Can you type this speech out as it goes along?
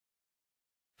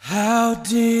How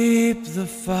deep the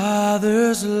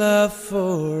Father's love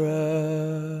for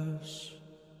us,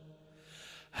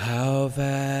 how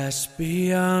vast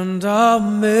beyond all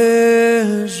measure,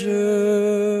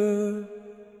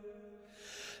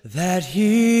 that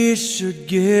He should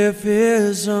give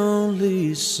His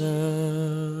only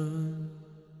Son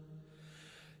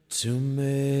to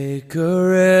make a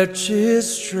wretch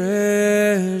His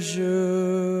treasure.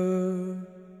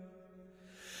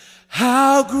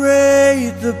 How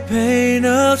great the pain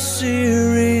of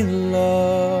searing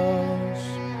loss!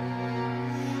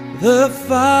 The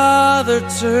Father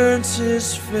turns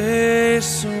His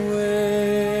face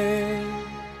away,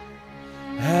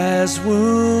 as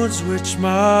wounds which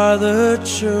mar the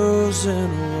chosen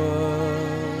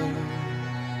one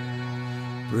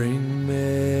bring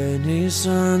many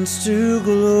sons to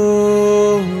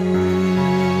glory.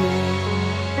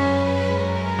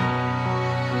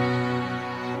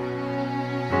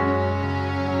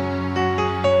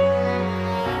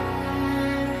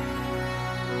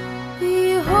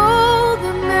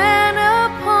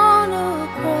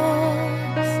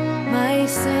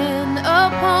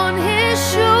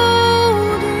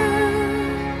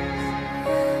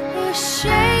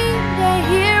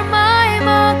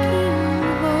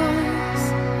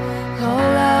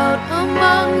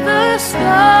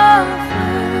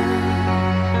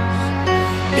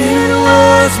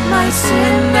 My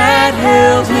sin that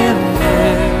held Him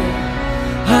there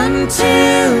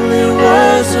until it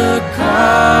was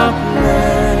accomplished.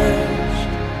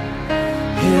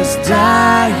 His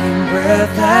dying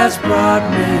breath has brought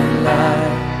me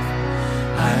life.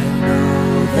 I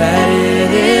know that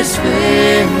it is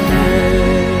finished.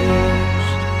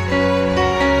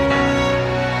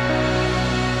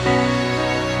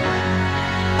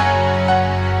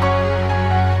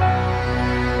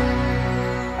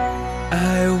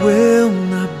 I will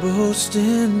not boast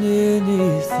in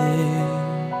anything,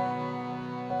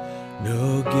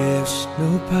 no gifts,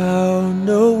 no power,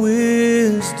 no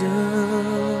wisdom,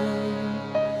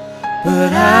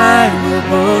 but I will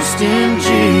boast in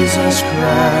Jesus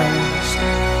Christ,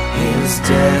 His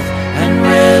death and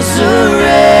resurrection.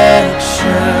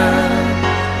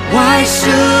 Why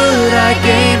should I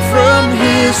gain from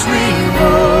His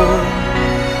reward?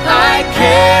 I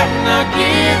cannot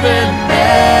give an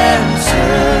answer,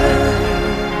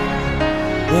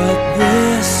 but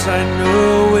this I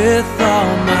know with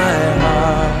all my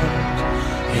heart: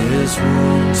 His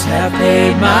wounds have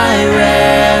paid my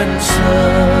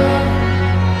ransom.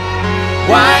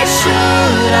 Why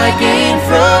should I gain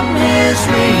from His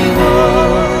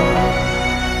reward?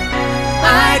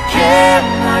 I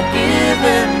cannot give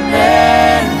an answer.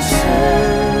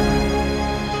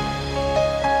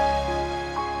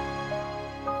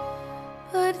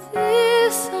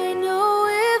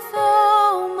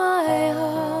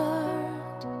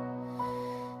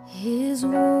 His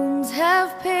wounds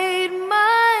have paid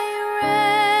my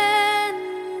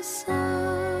ransom.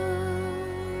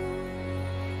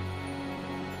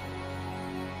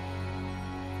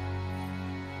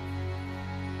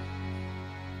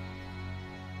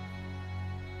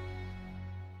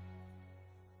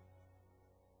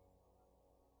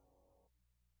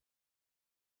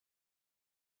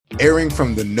 Airing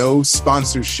from the No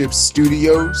Sponsorship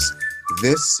Studios,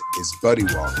 this is Buddy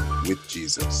Walk with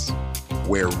Jesus,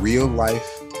 where real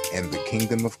life and the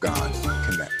kingdom of God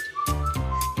connect.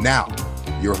 Now,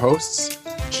 your hosts,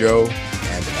 Joe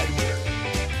and Edgar.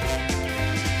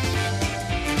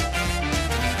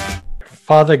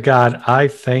 Father God, I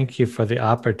thank you for the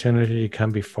opportunity to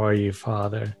come before you,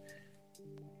 Father.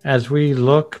 As we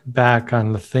look back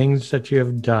on the things that you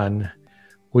have done,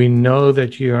 we know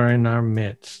that you are in our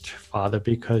midst, Father,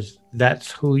 because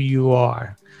that's who you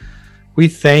are. We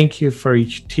thank you for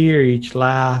each tear, each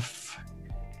laugh,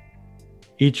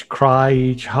 each cry,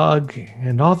 each hug,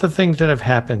 and all the things that have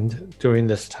happened during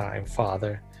this time,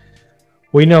 Father.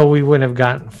 We know we wouldn't have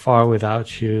gotten far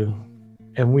without you,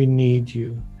 and we need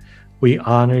you. We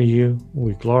honor you.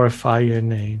 We glorify your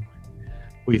name.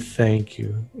 We thank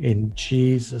you. In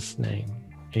Jesus' name,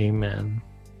 amen.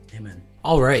 Amen.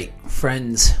 All right,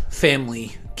 friends,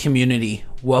 family, community,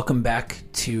 welcome back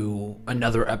to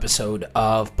another episode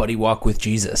of Buddy Walk with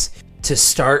Jesus. To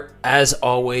start, as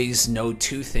always, know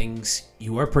two things: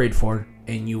 you are prayed for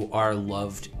and you are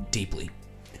loved deeply.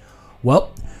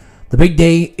 Well, the big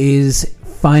day is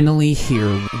finally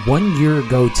here. 1 year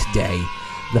ago today,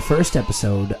 the first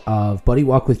episode of Buddy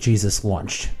Walk with Jesus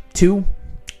launched. Two,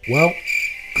 well,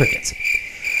 crickets.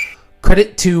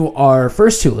 Credit to our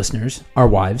first two listeners, our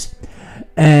wives.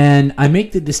 And I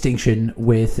make the distinction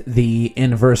with the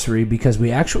anniversary because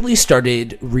we actually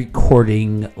started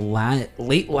recording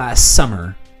late last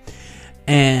summer.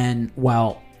 And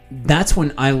well, that's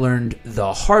when I learned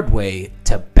the hard way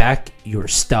to back your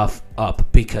stuff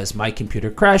up, because my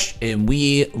computer crashed and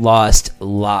we lost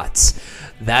lots.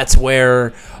 That's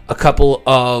where a couple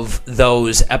of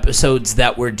those episodes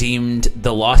that were deemed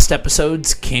the lost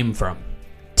episodes came from.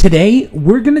 Today,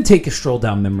 we're going to take a stroll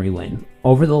down memory lane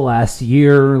over the last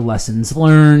year, lessons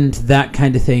learned, that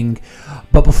kind of thing.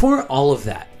 But before all of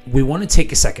that, we want to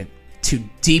take a second to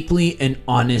deeply and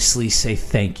honestly say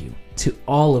thank you to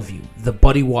all of you, the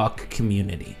Buddy Walk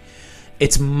community.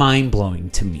 It's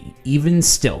mind-blowing to me, even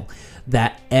still,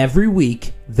 that every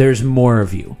week there's more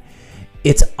of you.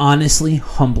 It's honestly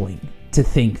humbling to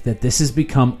think that this has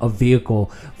become a vehicle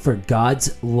for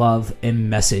God's love and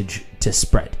message to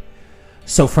spread.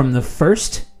 So from the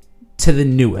first to the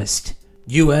newest,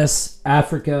 US,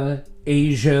 Africa,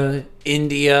 Asia,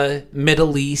 India,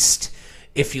 Middle East,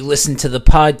 if you listen to the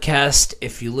podcast,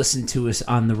 if you listen to us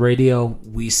on the radio,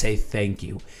 we say thank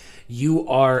you. You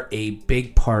are a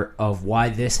big part of why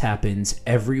this happens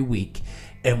every week,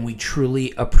 and we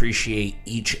truly appreciate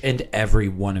each and every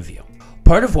one of you.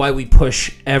 Part of why we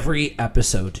push every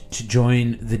episode to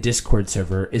join the Discord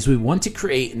server is we want to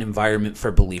create an environment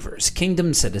for believers,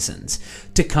 kingdom citizens,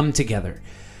 to come together.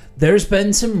 There's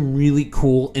been some really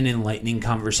cool and enlightening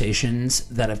conversations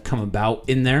that have come about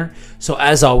in there. So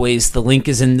as always, the link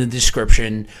is in the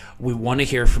description. We want to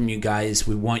hear from you guys.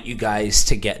 We want you guys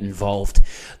to get involved.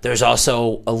 There's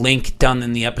also a link down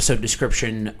in the episode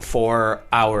description for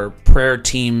our prayer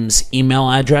team's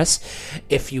email address.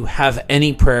 If you have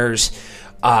any prayers,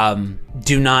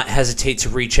 do not hesitate to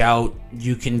reach out.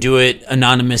 You can do it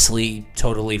anonymously,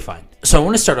 totally fine. So I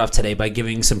want to start off today by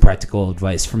giving some practical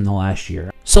advice from the last year.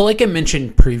 So like I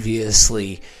mentioned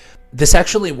previously, this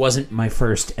actually wasn't my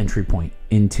first entry point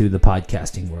into the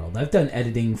podcasting world. I've done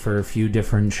editing for a few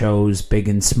different shows, big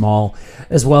and small,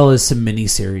 as well as some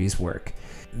mini-series work.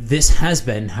 This has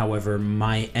been, however,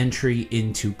 my entry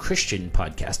into Christian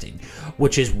podcasting,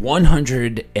 which is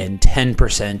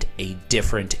 110% a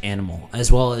different animal,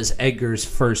 as well as Edgar's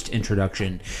first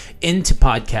introduction into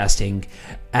podcasting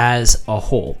as a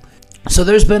whole. So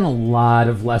there's been a lot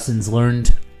of lessons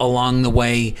learned along the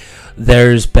way.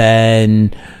 There's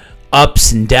been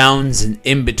ups and downs and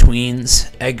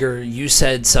in-betweens. Edgar, you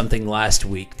said something last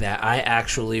week that I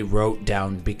actually wrote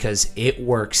down because it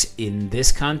works in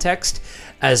this context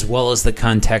as well as the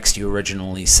context you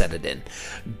originally said it in.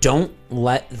 Don't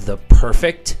let the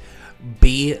perfect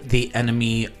be the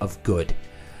enemy of good.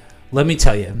 Let me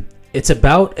tell you, it's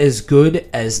about as good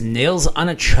as nails on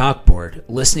a chalkboard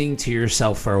listening to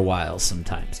yourself for a while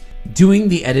sometimes. Doing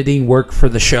the editing work for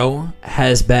the show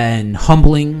has been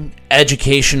humbling,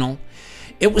 educational.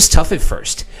 It was tough at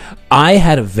first. I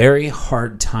had a very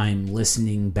hard time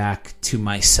listening back to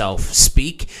myself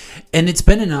speak, and it's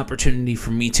been an opportunity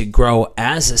for me to grow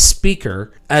as a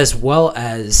speaker as well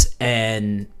as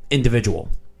an individual.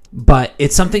 But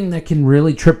it's something that can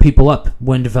really trip people up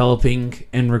when developing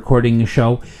and recording a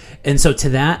show. And so to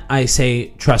that, I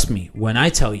say, trust me, when I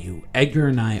tell you, Edgar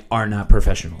and I are not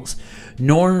professionals,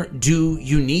 nor do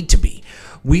you need to be.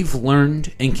 We've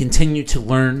learned and continue to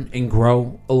learn and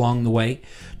grow along the way,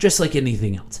 just like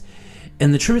anything else.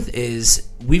 And the truth is,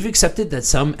 we've accepted that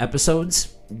some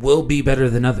episodes will be better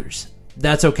than others.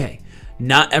 That's okay.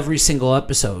 Not every single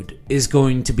episode is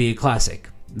going to be a classic.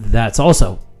 That's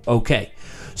also okay.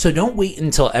 So don't wait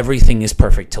until everything is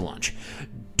perfect to launch.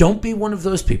 Don't be one of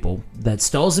those people that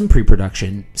stalls in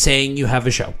pre-production saying you have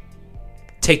a show.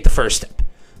 Take the first step.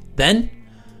 Then,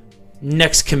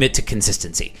 next commit to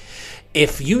consistency.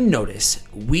 If you notice,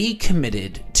 we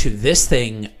committed to this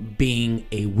thing being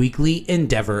a weekly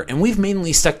endeavor, and we've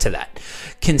mainly stuck to that.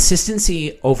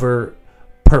 Consistency over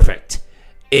perfect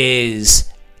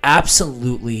is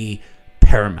absolutely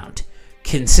paramount.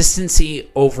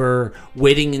 Consistency over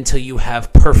waiting until you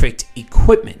have perfect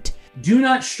equipment. Do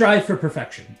not strive for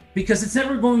perfection, because it's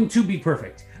never going to be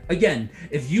perfect. Again,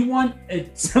 if you want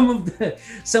some of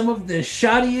the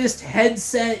shoddiest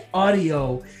headset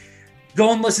audio,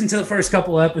 go and listen to the first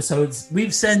couple of episodes.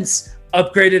 We've since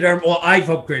upgraded I've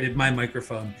upgraded my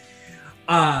microphone.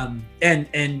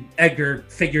 And Edgar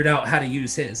figured out how to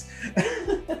use his.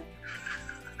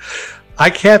 I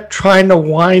kept trying to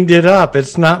wind it up.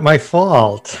 It's not my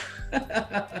fault.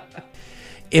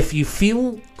 If you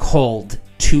feel called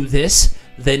to this,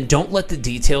 then don't let the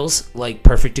details like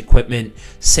perfect equipment,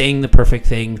 saying the perfect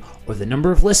thing, or the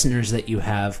number of listeners that you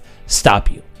have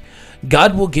stop you.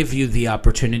 God will give you the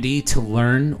opportunity to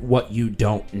learn what you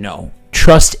don't know.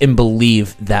 Trust and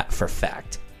believe that for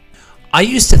fact. I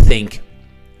used to think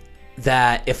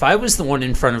that if I was the one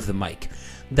in front of the mic,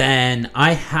 then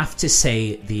I have to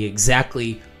say the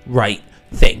exactly right,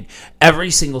 thing. Every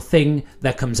single thing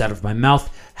that comes out of my mouth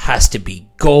has to be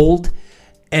gold,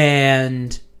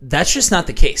 and that's just not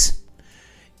the case.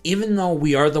 Even though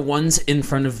we are the ones in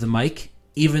front of the mic,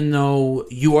 even though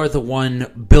you are the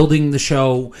one building the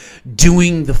show,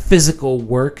 doing the physical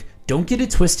work, don't get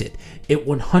it twisted. It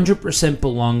 100%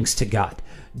 belongs to God.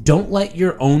 Don't let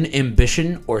your own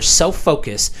ambition or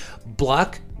self-focus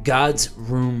block God's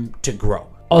room to grow.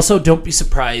 Also, don't be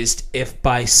surprised if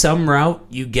by some route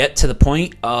you get to the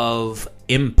point of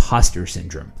imposter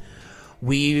syndrome.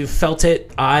 We've felt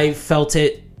it. I've felt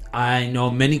it. I know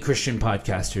many Christian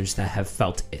podcasters that have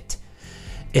felt it.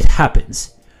 It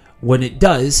happens. When it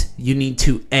does, you need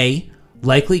to A,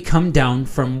 likely come down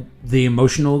from the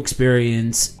emotional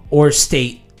experience or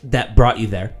state that brought you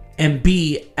there, and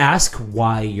B, ask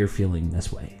why you're feeling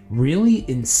this way. Really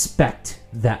inspect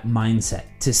that mindset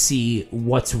to see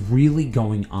what's really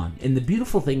going on. And the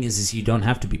beautiful thing is you don't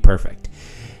have to be perfect.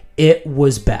 It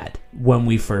was bad when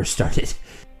we first started.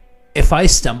 If I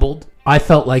stumbled, I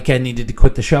felt like I needed to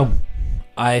quit the show.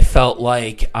 I felt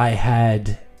like I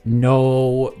had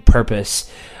no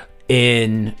purpose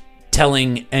in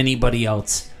telling anybody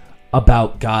else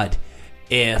about God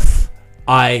if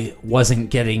I wasn't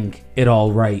getting it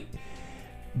all right.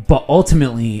 But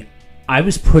ultimately, I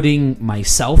was putting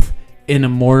myself in a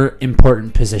more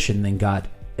important position than God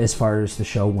as far as the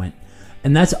show went.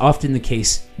 And that's often the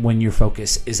case when your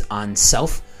focus is on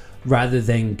self rather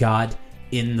than God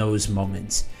in those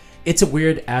moments. It's a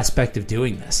weird aspect of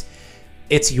doing this.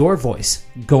 It's your voice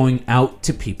going out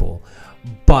to people,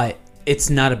 but it's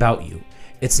not about you.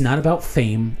 It's not about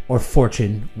fame or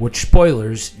fortune, which,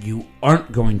 spoilers, you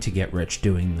aren't going to get rich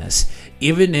doing this.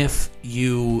 Even if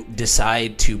you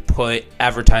decide to put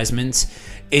advertisements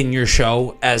in your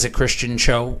show as a Christian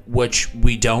show, which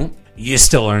we don't, you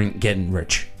still aren't getting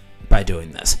rich by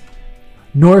doing this.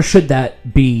 Nor should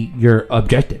that be your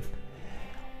objective.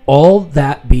 All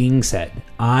that being said,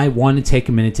 I want to take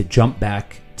a minute to jump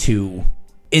back to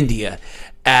India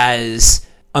as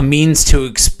a means to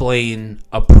explain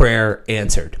a prayer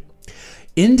answered.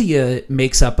 India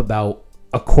makes up about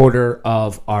a quarter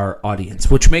of our audience,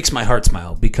 which makes my heart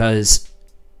smile because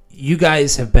you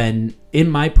guys have been in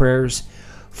my prayers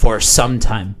for some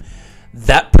time.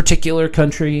 That particular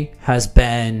country has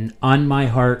been on my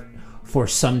heart for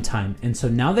some time. And so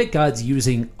now that God's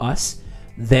using us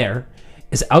there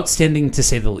is outstanding, to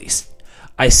say the least.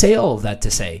 I say all of that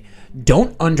to say,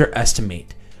 don't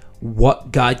underestimate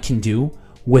what God can do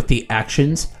with the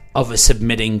actions of a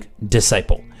submitting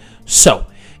disciple. So,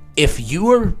 if you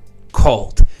are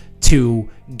called to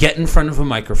get in front of a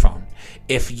microphone,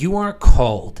 if you are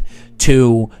called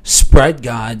to spread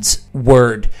God's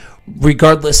word,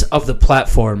 regardless of the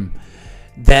platform,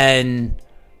 then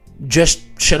just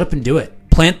shut up and do it.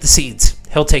 Plant the seeds.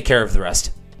 He'll take care of the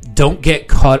rest. Don't get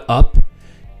caught up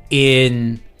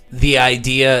in the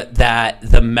idea that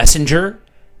the messenger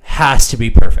has to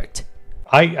be perfect.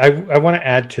 I want to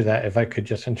add to that, if I could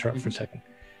just interrupt for a second.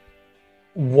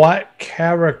 What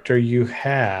character you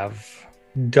have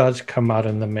does come out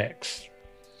in the mix.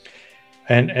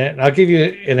 And I'll give you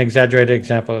an exaggerated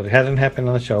example. It hasn't happened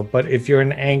on the show, but if you're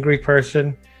an angry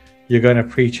person, you're going to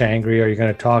preach angry or you're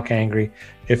going to talk angry.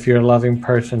 If you're a loving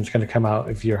person, it's going to come out.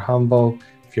 If you're humble,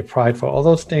 if you're prideful, all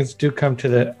those things do come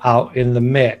out in the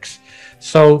mix.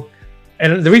 So,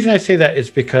 and the reason I say that is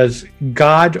because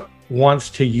God wants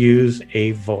to use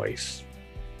a voice.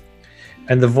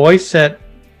 And the voice that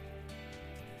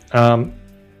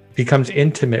becomes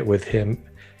intimate with him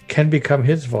can become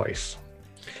his voice.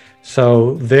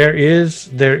 So there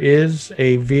is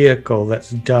a vehicle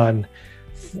that's done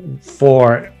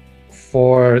for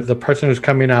the person who's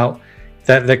coming out,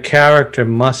 that the character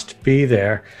must be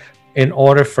there in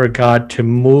order for God to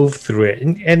move through it.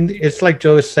 And it's like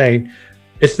Joe is saying,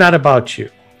 it's not about you.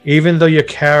 Even though your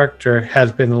character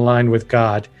has been aligned with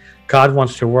God, God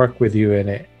wants to work with you in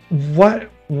it. What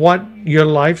your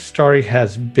life story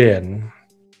has been,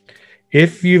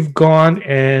 if you've gone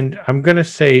and, I'm going to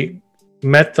say,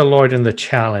 met the Lord in the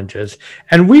challenges,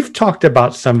 and we've talked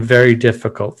about some very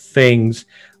difficult things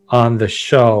on the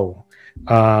show,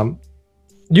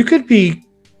 you could be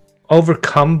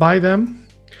overcome by them.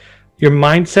 Your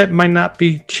mindset might not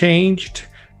be changed.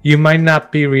 You might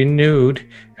not be renewed.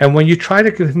 And when you try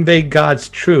to convey God's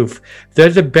truth,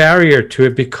 there's a barrier to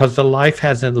it because the life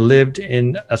hasn't lived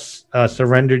in a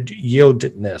surrendered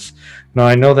yieldedness. Now,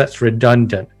 I know that's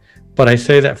redundant, but I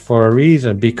say that for a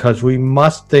reason, because we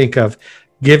must think of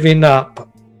giving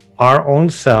up our own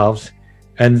selves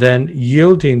and then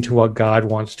yielding to what God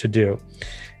wants to do.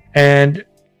 And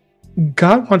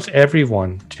God wants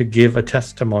everyone to give a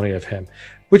testimony of him.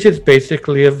 which is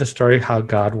basically of the story how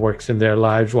God works in their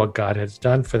lives, what God has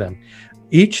done for them.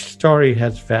 Each story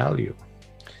has value.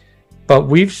 But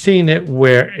we've seen it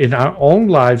where in our own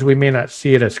lives, we may not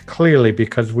see it as clearly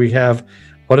because we have,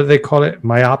 what do they call it?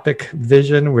 Myopic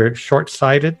vision. We're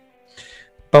short-sighted.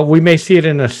 But we may see it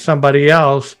in somebody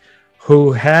else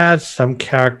who has some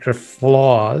character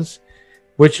flaws,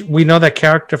 which we know that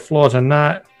character flaws are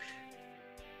not,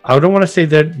 I don't want to say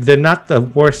they're not the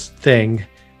worst thing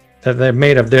that they're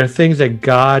made of. They're things that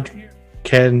God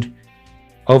can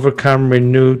overcome,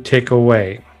 renew, take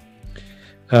away.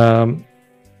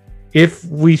 If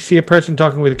we see a person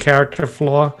talking with a character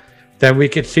flaw, then we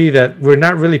could see that we're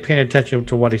not really paying attention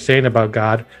to what he's saying about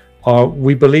God, or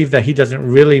we believe that he doesn't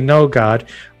really know God,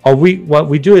 or what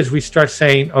we do is we start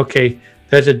saying, okay,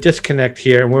 there's a disconnect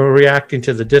here, and we're reacting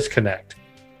to the disconnect.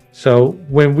 So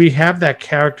when we have that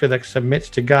character that submits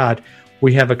to God,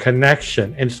 we have a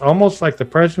connection. And it's almost like the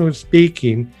person who's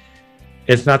speaking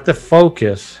is not the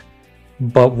focus,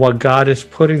 but what God is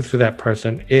putting through that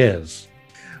person is.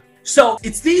 So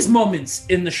it's these moments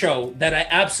in the show that I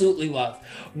absolutely love.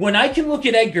 When I can look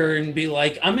at Edgar and be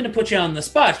like, I'm going to put you on the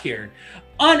spot here,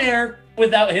 on air,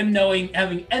 without him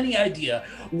having any idea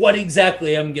what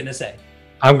exactly I'm going to say.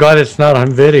 I'm glad it's not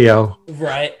on video.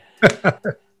 Right.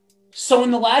 So in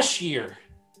the last year,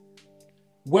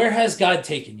 where has God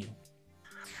taken you?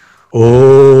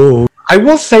 Oh, I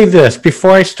will say this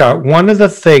before I start. One of the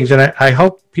things, and I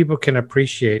hope people can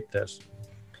appreciate this,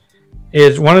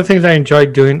 is one of the things I enjoy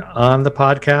doing on the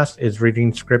podcast is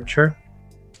reading scripture.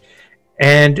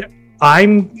 And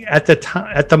I'm at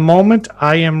the moment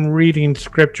I am reading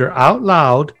scripture out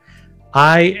loud.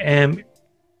 I am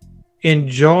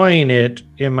enjoying it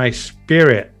in my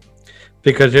spirit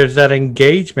because there's that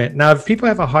engagement. Now, if people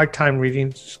have a hard time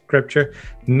reading scripture,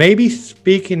 maybe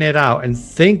speaking it out and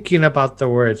thinking about the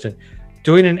words and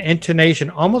doing an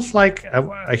intonation, almost like,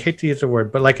 I hate to use the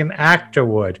word, but like an actor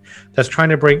would, that's trying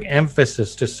to bring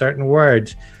emphasis to certain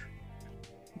words,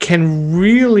 can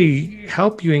really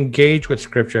help you engage with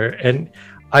scripture. And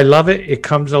I love it. It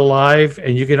comes alive,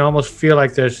 and you can almost feel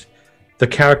like there's the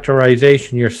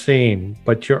characterization you're seeing,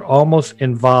 but you're almost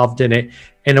involved in it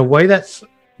in a way that's,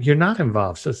 you're not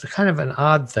involved. So it's kind of an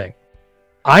odd thing.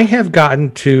 I have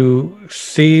gotten to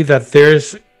see that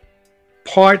there's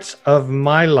parts of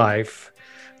my life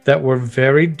that were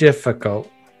very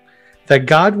difficult that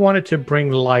God wanted to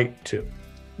bring light to,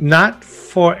 not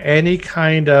for any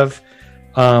kind of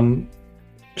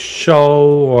show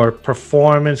or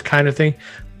performance kind of thing,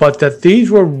 but that these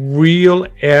were real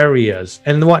areas.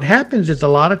 And what happens is a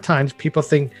lot of times people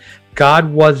think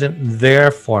God wasn't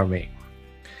there for me,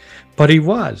 but he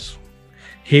was.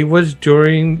 He was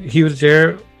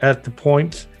there at the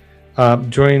points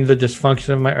during the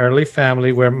dysfunction of my early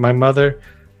family where my mother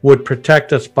would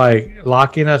protect us by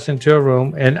locking us into a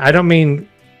room. And I don't mean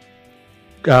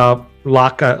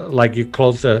like you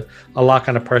close a lock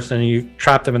on a person and you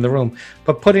trap them in the room,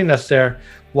 but putting us there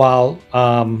while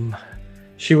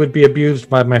she would be abused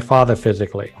by my father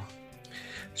physically.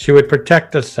 She would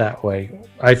protect us that way.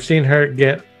 I've seen her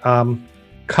get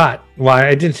cut. Well,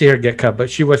 I didn't see her get cut, but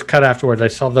she was cut afterwards. I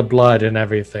saw the blood and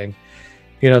everything.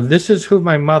 You know, this is who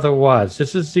my mother was.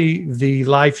 This is the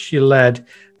life she led,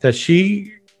 that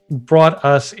she brought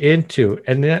us into.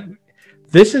 And then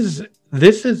this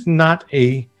is not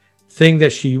a thing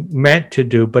that she meant to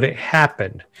do, but it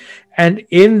happened. And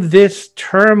in this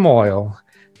turmoil,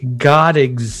 God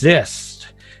exists.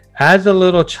 As a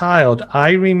little child,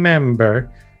 I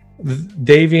remember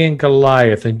David and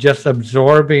Goliath and just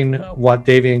absorbing what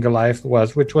David and Goliath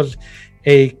was, which was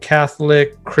a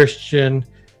Catholic Christian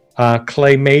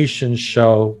claymation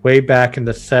show way back in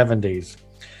the 70s.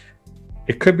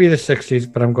 It could be the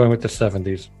 60s, but I'm going with the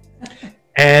 70s.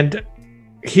 And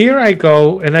here I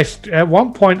go, and at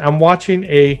one point I'm watching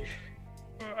a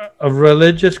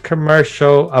religious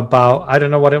commercial about, I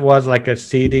don't know what it was, like a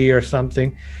CD or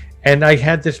something, and I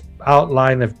had this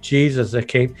outline of Jesus that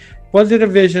came. Was it a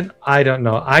vision? I don't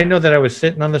know. I know that I was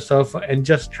sitting on the sofa and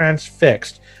just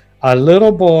transfixed. A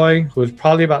little boy who was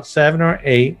probably about 7 or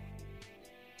 8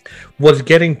 was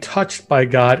getting touched by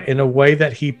God in a way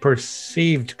that he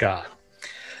perceived God.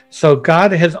 So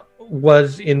God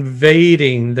was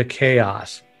invading the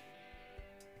chaos.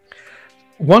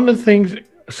 One of the things,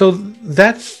 so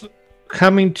that's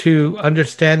coming to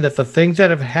understand that the things that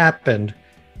have happened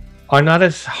are not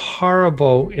as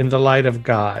horrible in the light of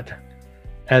God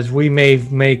as we may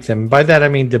make them. By that I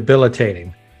mean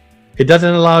debilitating. It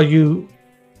doesn't allow you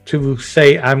to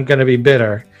say, I'm going to be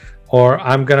bitter or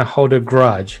I'm going to hold a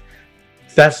grudge.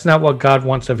 That's not what God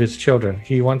wants of his children.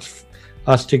 He wants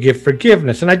us to give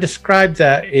forgiveness. And I described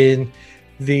that in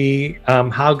the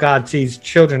How God Sees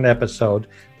Children episode,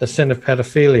 the sin of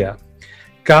pedophilia.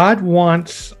 God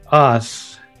wants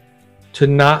us to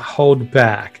not hold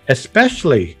back,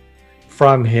 especially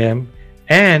from him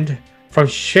and from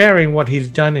sharing what he's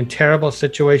done in terrible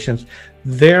situations.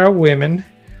 There are women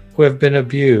who have been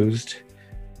abused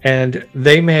and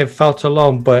they may have felt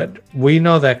alone, but we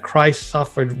know that Christ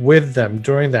suffered with them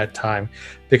during that time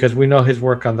because we know his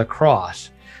work on the cross,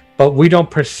 but we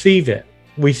don't perceive it.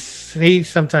 We see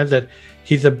sometimes that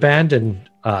he's abandoned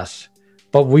us,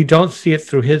 but we don't see it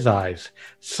through his eyes.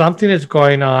 Something is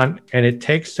going on, and it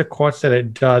takes the course that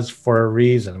it does for a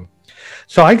reason.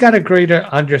 So I got a greater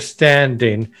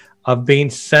understanding of being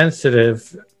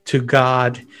sensitive to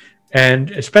God,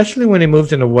 and especially when he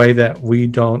moves in a way that we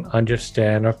don't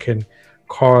understand or can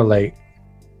correlate.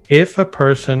 If a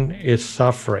person is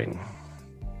suffering,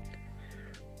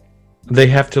 they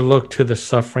have to look to the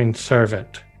suffering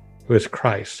servant, who is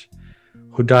Christ,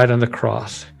 who died on the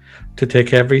cross to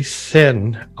take every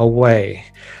sin away.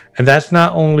 And that's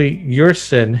not only your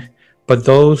sin, but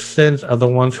those sins are the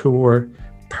ones who were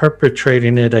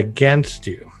perpetrating it against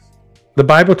you. The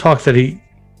Bible talks that he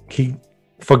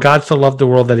for God so loved the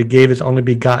world that he gave his only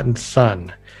begotten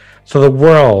son. So the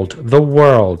world,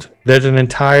 there's an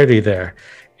entirety there.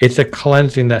 It's a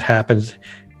cleansing that happens.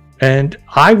 And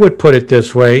I would put it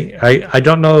this way. I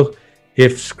don't know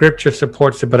if scripture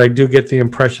supports it, but I do get the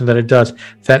impression that it does,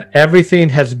 that everything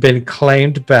has been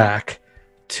claimed back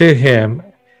to him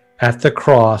at the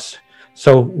cross.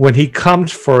 So when he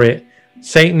comes for it,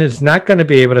 Satan is not going to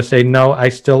be able to say, no, I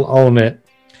still own it,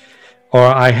 or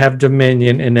I have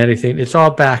dominion in anything. It's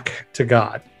all back to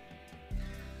God.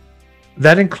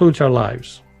 That includes our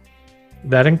lives.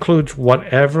 That includes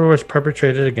whatever was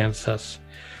perpetrated against us,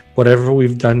 whatever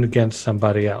we've done against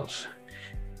somebody else.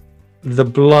 The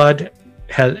blood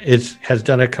has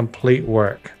done a complete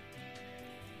work.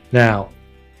 Now,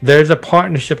 there's a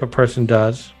partnership a person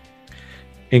does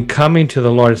in coming to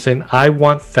the Lord and saying, I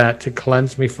want that to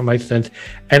cleanse me from my sins,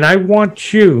 and I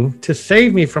want you to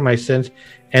save me from my sins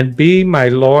and be my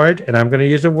Lord. And I'm going to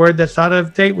use a word that's out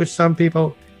of date with some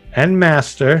people, and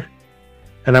master.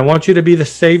 And I want you to be the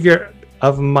savior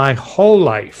of my whole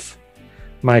life,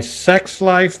 my sex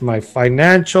life, my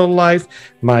financial life,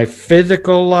 my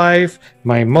physical life,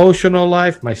 my emotional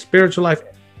life, my spiritual life,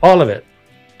 all of it.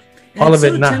 And all of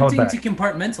it, so not hold back. to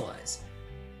compartmentalize.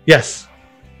 Yes.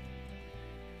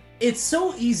 It's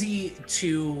so easy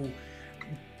to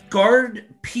guard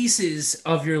pieces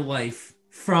of your life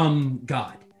from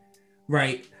God,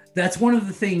 right? That's one of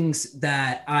the things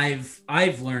that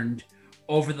I've learned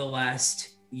over the last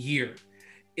year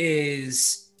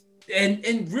is,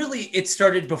 and really it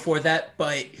started before that,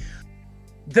 but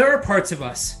there are parts of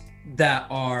us that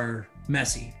are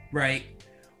messy, right?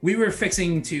 We were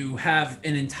fixing to have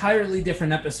an entirely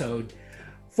different episode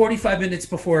 45 minutes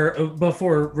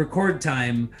before record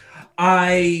time.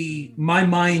 My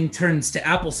mind turns to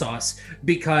applesauce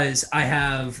because I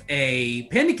have a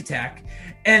panic attack,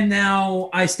 and now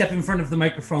I step in front of the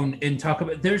microphone and talk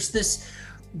about. There's this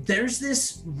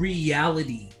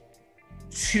reality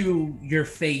to your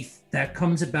faith that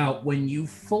comes about when you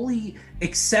fully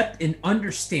accept and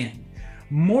understand,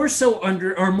 more so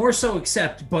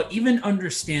accept, but even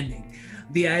understanding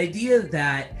the idea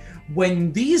that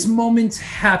when these moments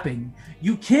happen,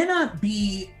 you cannot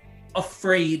be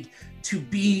afraid to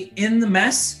be in the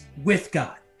mess with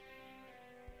God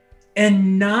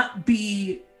and not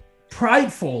be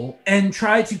prideful and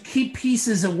try to keep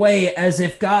pieces away as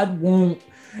if God won't,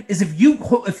 as if you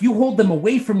hold them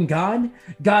away from God,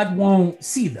 God won't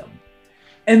see them.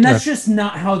 And that's just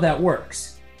not how that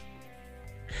works.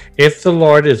 If the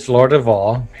Lord is Lord of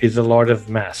all, he's the Lord of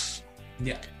mess.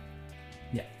 Yeah.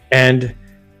 Yeah. And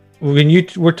when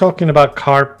we're talking about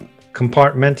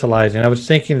compartmentalizing, I was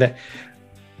thinking that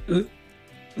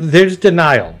there's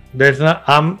denial.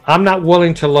 I'm not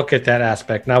willing to look at that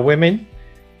aspect. Now, women,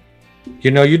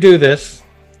 you do this.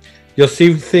 You'll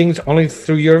see things only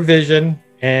through your vision,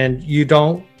 and you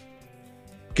don't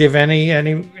give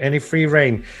any free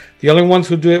rein. The only ones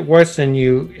who do it worse than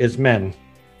you is men.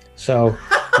 So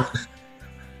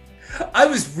I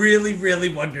was really, really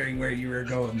wondering where you were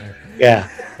going there. Yeah,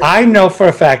 I know for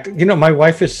a fact. My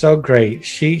wife is so great.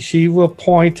 She will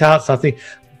point out something,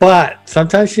 but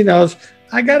sometimes she knows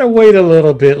I gotta wait a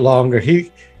little bit longer.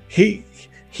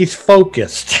 He's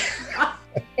focused.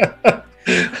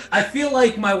 I feel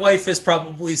like my wife has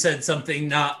probably said something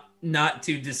not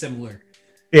too dissimilar.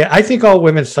 Yeah, I think all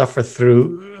women suffer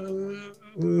through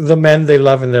the men they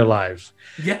love in their lives.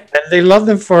 Yeah, and they love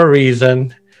them for a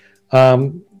reason.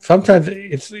 Sometimes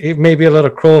it may be a little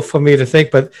cruel for me to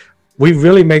think, but we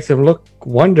really make them look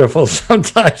wonderful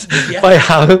sometimes by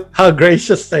how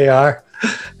gracious they are.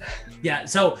 Yeah,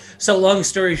 so long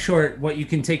story short, what you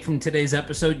can take from today's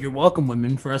episode, you're welcome,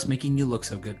 women, for us making you look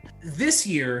so good. This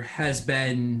year has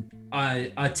been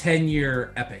a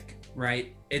 10-year epic,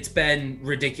 right? It's been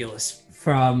ridiculous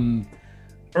from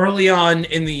early on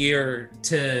in the year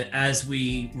to as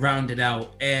we round it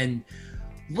out. And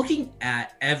looking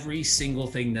at every single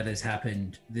thing that has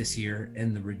happened this year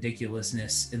and the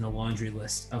ridiculousness in the laundry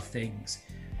list of things,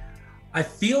 I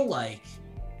feel like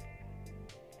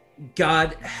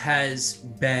God has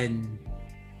been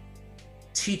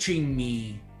teaching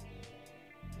me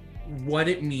what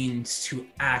it means to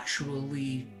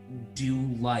actually do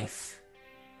life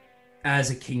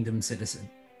as a kingdom citizen,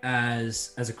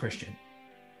 as a Christian.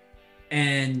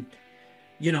 And,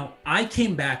 you know, I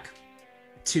came back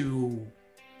to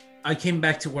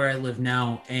where I live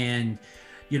now. And,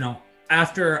 you know,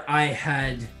 after I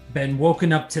had been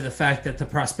woken up to the fact that the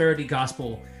prosperity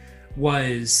gospel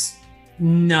was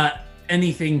not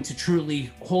anything to truly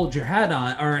hold your hat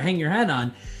on or hang your hat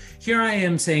on, here I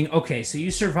am saying, okay, so you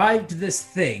survived this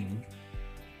thing.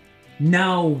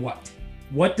 Now what?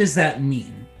 What does that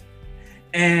mean?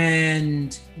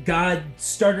 And God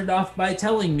started off by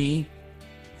telling me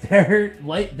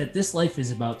that this life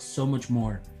is about so much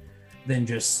more than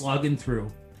just slugging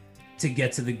through to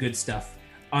get to the good stuff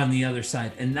on the other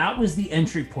side. And that was the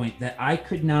entry point that I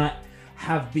could not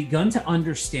have begun to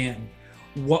understand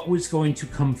what was going to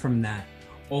come from that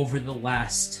over the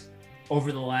last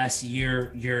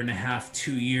year and a half,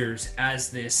 2 years, as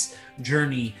this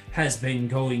journey has been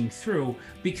going through,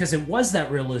 because it was that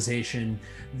realization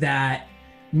that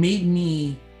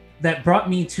brought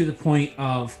me to the point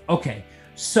of, okay,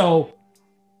 so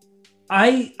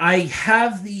I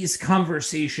have these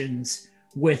conversations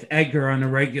with Edgar on a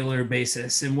regular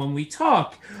basis. And when we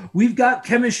talk, we've got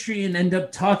chemistry and end up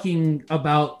talking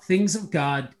about things of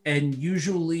God. And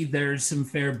usually there's some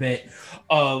fair bit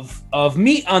of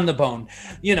meat on the bone.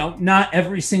 You know, not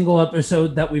every single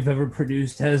episode that we've ever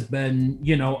produced has been,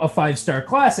 you know, a 5-star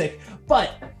classic,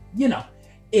 but, you know,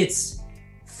 it's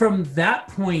from that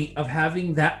point of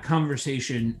having that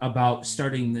conversation about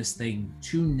starting this thing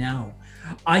to now,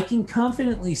 I can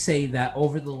confidently say that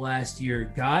over the last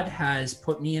year, God has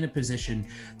put me in a position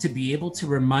to be able to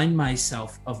remind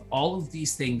myself of all of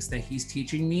these things that he's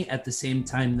teaching me at the same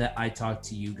time that I talk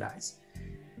to you guys.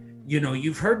 You know,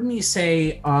 you've heard me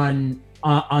say on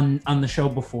the show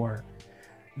before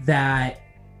that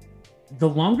the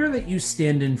longer that you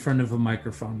stand in front of a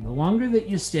microphone, the longer that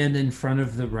you stand in front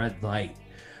of the red light,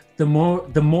 the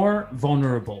more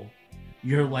vulnerable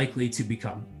you're likely to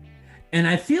become. And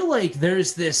I feel like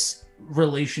there's this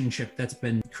relationship that's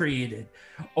been created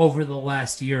over the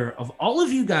last year of all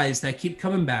of you guys that keep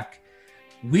coming back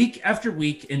week after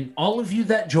week, and all of you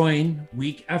that join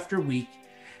week after week,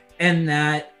 and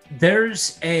that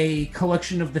there's a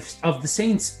collection of the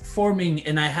saints forming.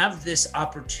 And I have this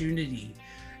opportunity.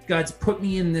 God's put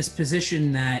me in this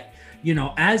position that, you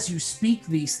know, as you speak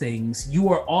these things, you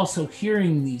are also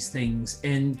hearing these things.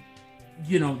 And,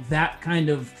 you know, that kind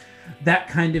of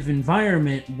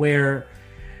environment where,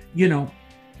 you know,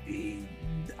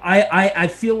 I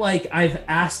feel like I've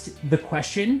asked the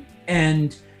question,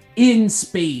 and in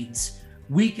spades,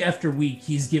 week after week,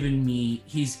 he's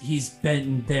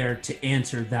been there to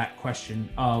answer that question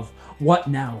of what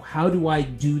now? How do I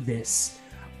do this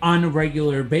on a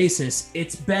regular basis?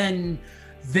 It's been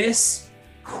this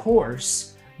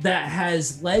course that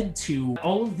has led to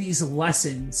all of these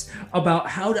lessons about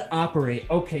how to operate.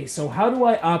 Okay, so how do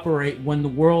I operate when the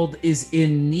world is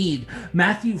in need?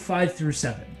 Matthew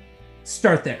 5-7.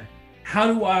 Start there.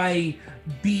 How do I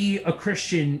be a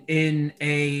Christian in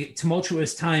a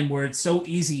tumultuous time where it's so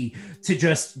easy to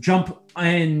just jump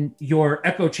in your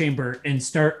echo chamber and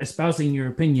start espousing your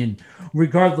opinion,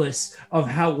 regardless of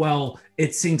how well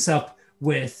it syncs up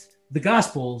with the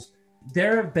Gospels?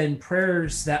 There have been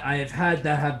prayers that I have had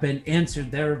that have been answered.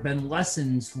 There have been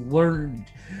lessons learned.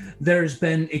 There's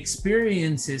been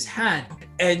experiences had.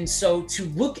 And so to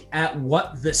look at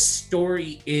what the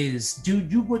story is,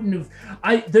 dude, you wouldn't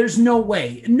have, there's no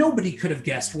way, nobody could have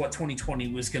guessed what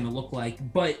 2020 was going to look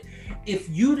like. But if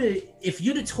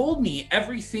you'd have told me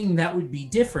everything that would be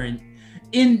different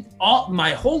in all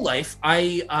my whole life,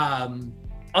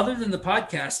 other than the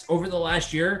podcast, over the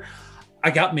last year,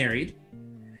 I got married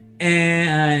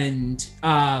and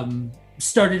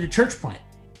started a church plant.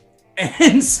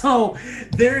 And so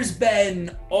there's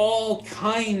been all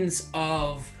kinds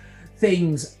of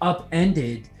things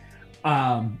upended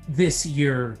this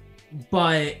year.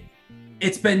 But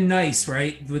it's been nice,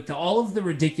 right? With all of the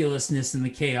ridiculousness and the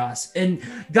chaos. And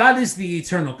God is the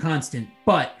eternal constant.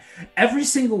 But every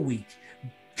single week,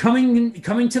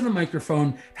 coming to the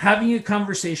microphone, having a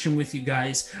conversation with you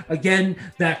guys. Again,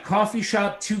 that coffee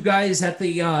shop, two guys at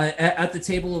the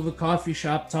table of a coffee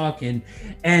shop talking,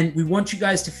 and we want you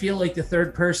guys to feel like the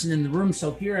third person in the room.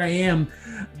 So here I am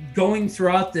going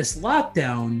throughout this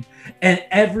lockdown, and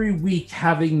every week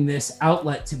having this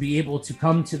outlet to be able to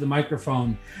come to the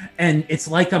microphone, and it's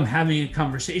like I'm having a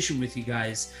conversation with you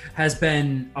guys, has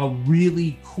been a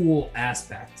really cool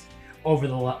aspect over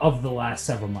the last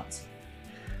several months.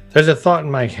 There's a thought in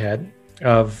my head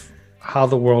of how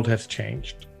the world has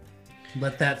changed.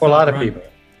 Let that for a lot run. of people.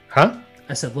 Huh?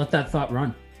 I said, let that thought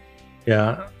run.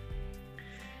 Yeah.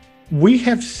 We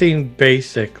have seen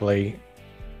basically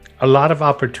a lot of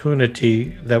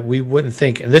opportunity that we wouldn't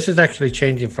think, and this is actually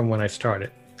changing from when I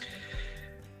started.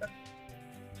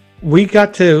 We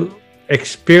got to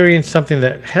experience something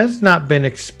that has not been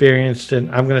experienced in,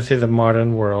 I'm going to say, the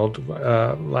modern world.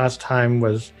 Last time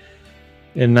was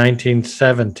in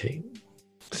 1917,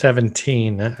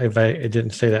 if I didn't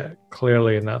say that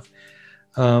clearly enough.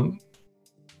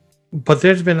 But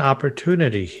there's been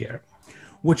opportunity here.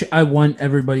 Which I want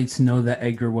everybody to know that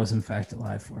Edgar was in fact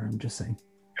alive for. I'm just saying.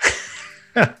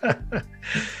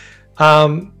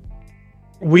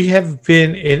 We have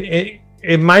been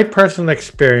in my personal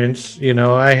experience,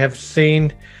 I have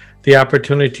seen the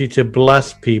opportunity to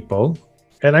bless people.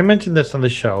 And I mentioned this on the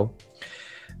show,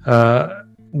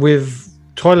 with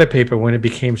toilet paper when it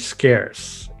became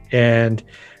scarce, and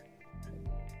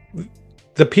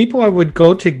the people I would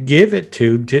go to give it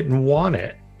to didn't want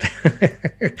it,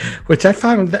 which I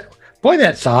found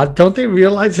that's odd. Don't they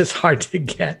realize it's hard to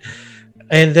get?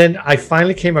 And then I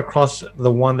finally came across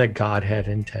the one that God had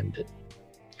intended,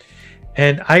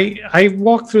 and I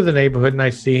walk through the neighborhood and I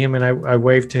see him, and I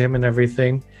wave to him and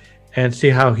everything, and see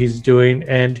how he's doing,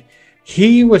 and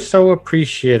he was so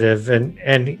appreciative, and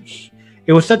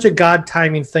it was such a God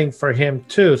timing thing for him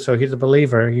too. So he's a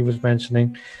believer, he was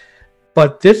mentioning.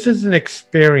 But this is an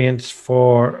experience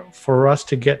for us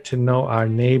to get to know our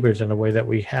neighbors in a way that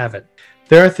we haven't.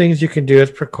 There are things you can do as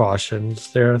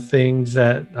precautions. There are things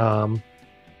that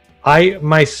I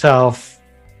myself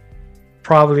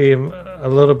probably am a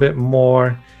little bit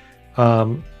more, I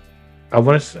don't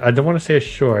want to say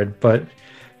assured, but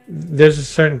there's a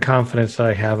certain confidence that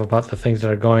I have about the things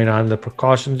that are going on. The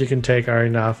precautions you can take are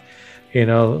enough.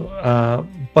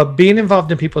 But being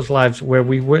involved in people's lives where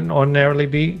we wouldn't ordinarily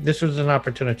be, this was an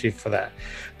opportunity for that.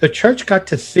 The church got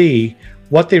to see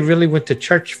what they really went to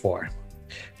church for.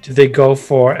 Did they go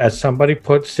for, as somebody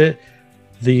puts it,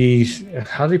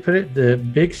 how do they put it? The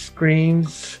big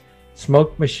screens,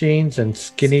 smoke machines, and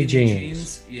skinny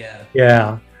jeans.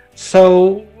 Yeah.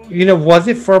 So, was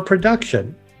it for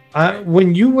production?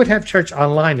 When you would have church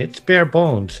online, it's bare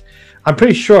bones. I'm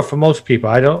pretty sure for most people,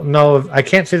 I don't know, I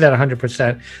can't say that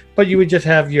 100%, but you would just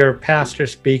have your pastor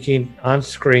speaking on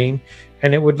screen,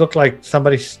 and it would look like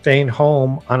somebody staying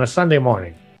home on a Sunday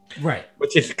morning. Right.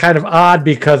 Which is kind of odd,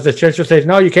 because the church will say,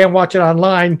 no, you can't watch it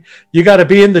online. You got to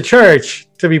be in the church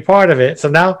to be part of it. So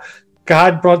now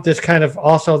God brought this kind of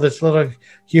also this little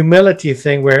humility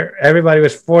thing where everybody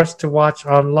was forced to watch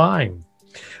online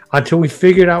until we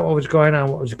figured out what was going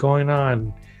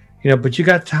on. But you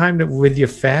got time with your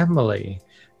family.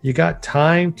 You got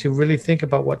time to really think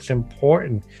about what's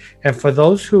important. And for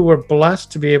those who were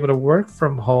blessed to be able to work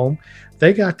from home,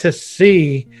 they got to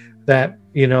see that,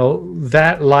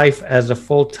 that life as a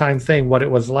full-time thing, what it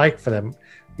was like for them,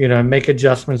 and make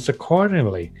adjustments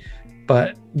accordingly.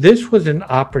 But this was an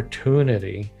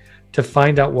opportunity to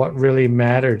find out what really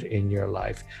mattered in your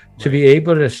life, to be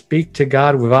able to speak to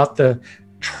God without the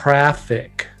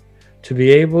traffic, to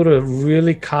be able to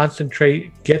really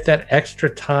concentrate, get that extra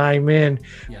time in,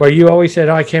 where you always said,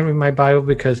 I can't read my Bible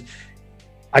because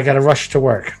I got to rush to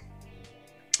work.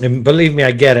 And believe me,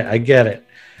 I get it.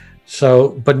 So,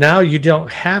 but now you don't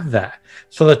have that.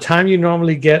 So the time you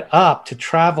normally get up to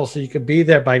travel so you could be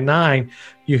there by 9,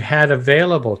 you had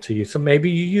available to you. So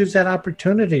maybe you use that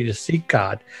opportunity to seek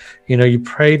God. You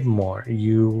prayed more,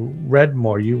 you read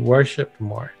more, you worshiped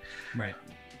more. Right.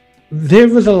 There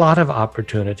was a lot of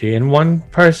opportunity, and one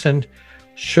person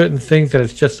shouldn't think that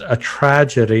it's just a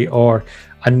tragedy or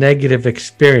a negative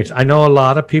experience. I know a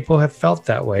lot of people have felt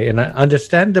that way, and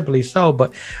understandably so,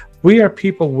 but we are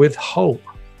people with hope.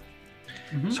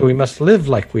 Mm-hmm. So we must live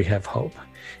like we have hope.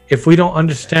 If we don't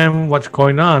understand what's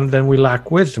going on, then we lack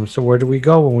wisdom. So where do we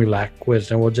go when we lack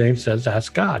wisdom? Well, James says,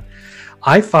 ask God.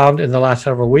 I found in the last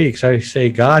several weeks, I say,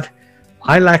 God,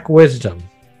 I lack wisdom.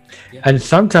 Yeah. And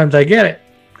sometimes I get it.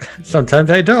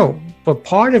 Sometimes I don't. but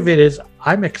part of it is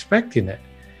I'm expecting it.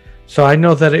 So I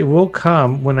know that it will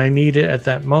come when I need it at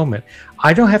that moment.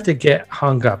 I don't have to get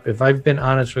hung up. If I've been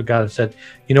honest with God and said,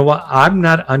 you know what, I'm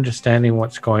not understanding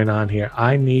what's going on here.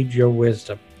 I need your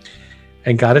wisdom.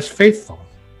 And God is faithful.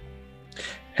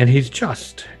 And he's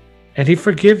just. And he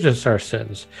forgives us our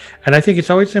sins. And I think it's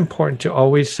always important to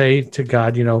always say to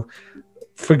God, you know,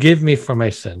 forgive me for my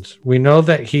sins. We know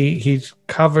that he's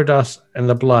covered us in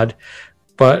the blood,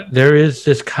 but there is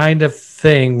this kind of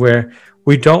thing where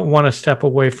we don't want to step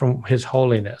away from his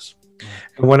holiness.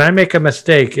 And when I make a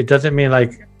mistake, it doesn't mean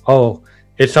like, oh,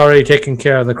 it's already taken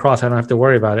care of the cross. I don't have to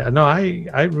worry about it. No,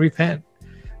 I repent.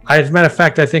 As a matter of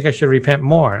fact, I think I should repent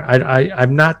more.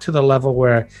 I'm not to the level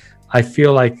where I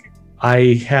feel like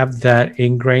I have that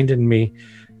ingrained in me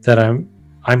that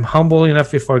I'm humble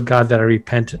enough before God that I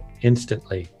repent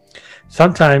instantly.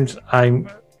 Sometimes I'm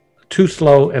too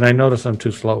slow and I notice I'm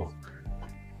too slow.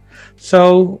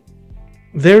 So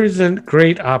there is a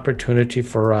great opportunity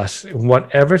for us in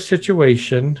whatever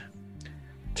situation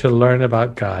to learn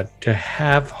about God, to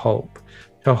have hope,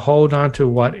 to hold on to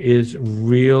what is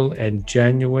real and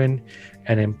genuine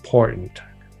and important,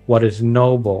 what is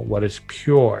noble, what is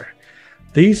pure.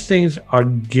 These things are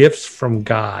gifts from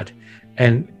God,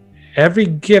 and every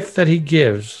gift that he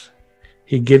gives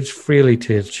freely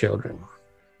to his children.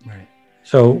 Right.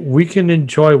 So we can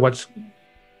enjoy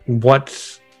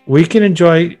we can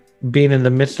enjoy being in the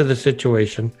midst of the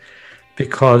situation,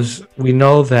 because we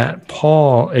know that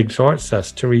Paul exhorts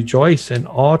us to rejoice in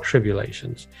all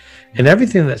tribulations and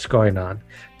everything that's going on,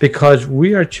 because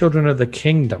we are children of the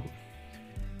kingdom.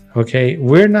 Okay,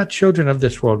 we're not children of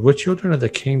this world, we're children of the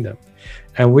kingdom.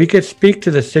 And we could speak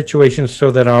to the situation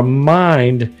so that our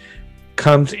mind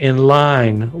comes in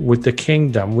line with the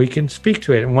kingdom. We can speak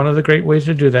to it. And one of the great ways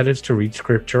to do that is to read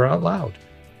scripture out loud.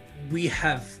 We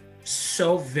have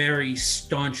so very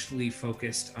staunchly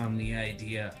focused on the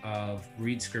idea of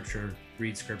read scripture,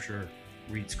 read scripture,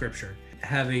 read scripture.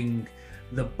 Having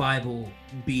the Bible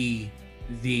be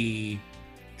the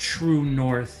true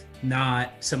north,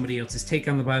 not somebody else's take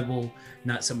on the Bible,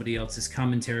 not somebody else's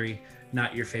commentary,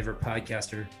 not your favorite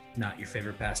podcaster, not your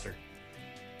favorite pastor.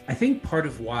 I think part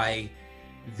of why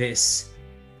this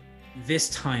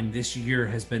year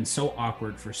has been so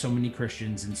awkward for so many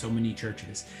Christians and so many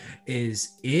churches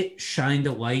is it shined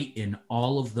a light in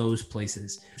all of those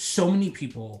places. So many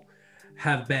people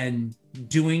have been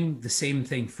doing the same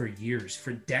thing for years,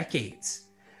 for decades,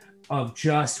 of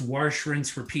just wash,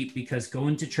 rinse, repeat, because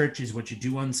going to church is what you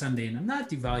do on Sunday. And I'm not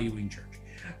devaluing church.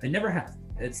 I never have.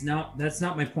 That's not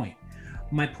my point.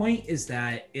 My point is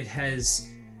that it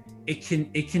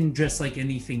can just like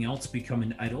anything else become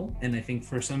an idol, and I think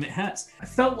for some it has. I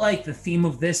felt like the theme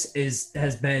of this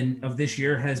this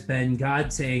year has been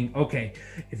God saying, okay,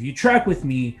 if you track with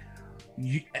me,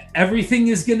 everything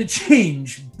is gonna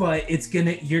change, but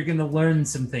you're gonna learn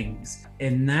some things.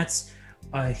 And that's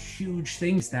a huge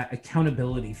thing, is that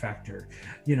accountability factor,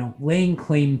 laying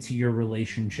claim to your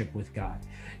relationship with God.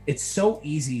 It's so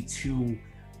easy to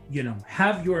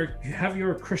have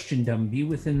your Christendom be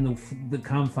within the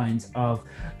confines of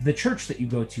the church that you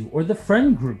go to, or the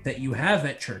friend group that you have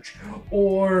at church,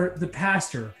 or the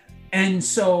pastor. And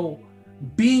so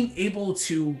being able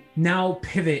to now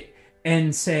pivot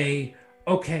and say,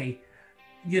 okay,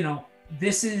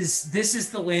 this is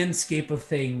the landscape of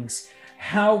things.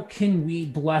 How can we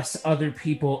bless other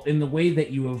people in the way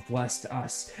that you have blessed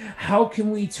us? How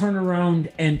can we turn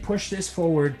around and push this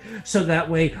forward so that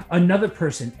way another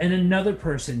person and another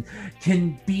person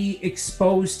can be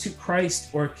exposed to Christ,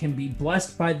 or can be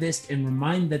blessed by this and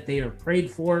remind that they are prayed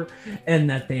for and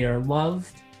that they are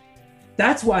loved?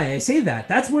 That's why I say that.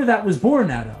 That's where that was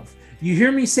born out of. You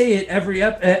hear me say it every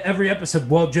episode.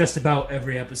 Well, just about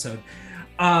every episode.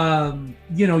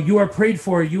 You are prayed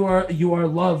for, you are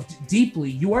loved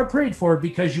deeply. You are prayed for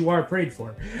because you are prayed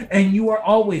for, and you are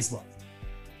always loved.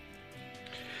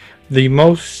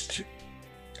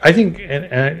 I think,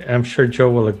 and I'm sure Joe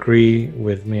will agree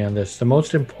with me on this, the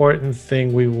most important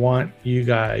thing we want you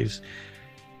guys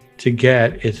to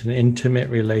get is an intimate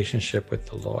relationship with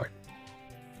the Lord.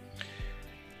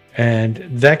 And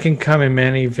that can come in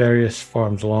many various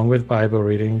forms, along with Bible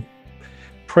reading,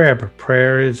 prayer. But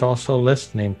prayer is also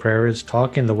listening. Prayer is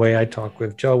talking the way I talk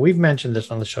with Joe. We've mentioned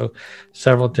this on the show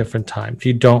several different times.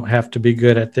 You don't have to be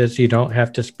good at this. You don't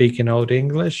have to speak in Old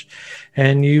English.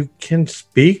 And you can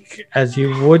speak as you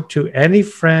would to any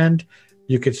friend.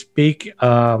 You could speak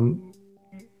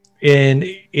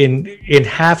in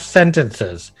half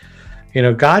sentences.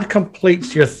 God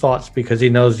completes your thoughts because he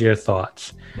knows your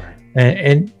thoughts. Right.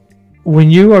 And when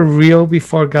you are real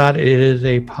before God, it is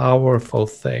a powerful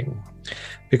thing.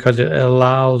 because it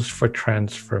allows for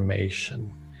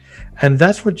transformation. And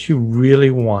that's what you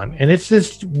really want. And it's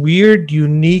this weird,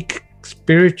 unique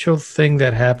spiritual thing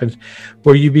that happens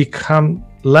where you become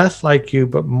less like you,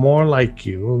 but more like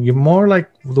you. You're more like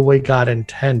the way God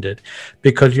intended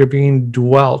because you're being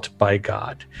dwelt by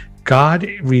God. God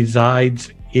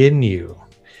resides in you.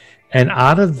 And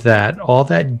out of that, all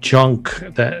that junk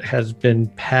that has been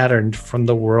patterned from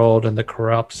the world and the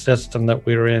corrupt system that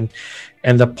we're in,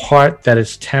 and the part that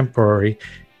is temporary,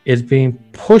 is being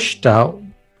pushed out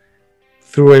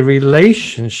through a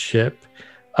relationship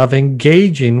of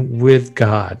engaging with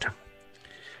God.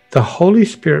 The Holy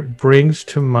Spirit brings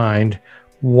to mind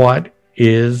what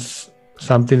is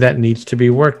something that needs to be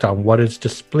worked on, what is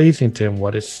displeasing to Him,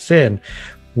 what is sin,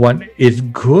 what is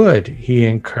good. He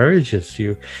encourages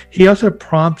you. He also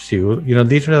prompts you.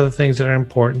 These are the things that are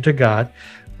important to God,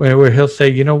 where He'll say,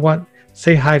 you know what?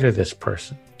 Say hi to this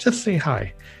person. Just say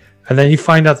hi. And then you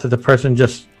find out that the person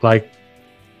just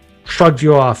shrugs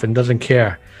you off and doesn't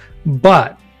care.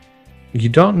 But you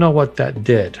don't know what that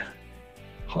did.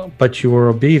 But you were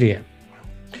obedient.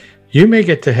 You may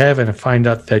get to heaven and find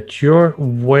out that your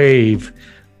wave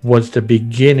was the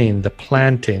beginning, the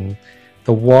planting,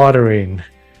 the watering,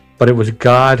 but it was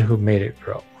God who made it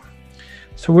grow.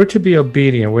 So we're to be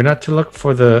obedient. We're not to look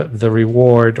for the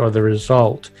reward or the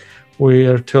result. We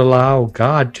are to allow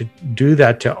God to do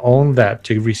that, to own that,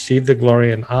 to receive the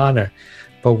glory and honor.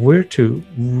 But we're to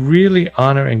really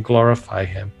honor and glorify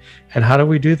Him. And how do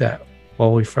we do that?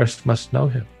 Well, we first must know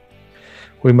Him.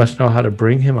 We must know how to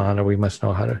bring Him honor. We must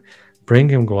know how to bring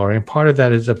Him glory. And part of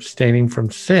that is abstaining from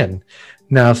sin.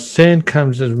 Now, sin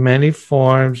comes in many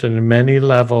forms and in many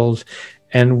levels,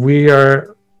 and we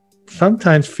are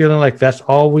sometimes feeling like that's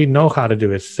all we know how to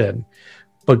do is sin.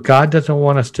 But God doesn't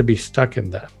want us to be stuck in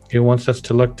that. He wants us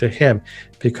to look to Him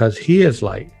because He is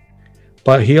light.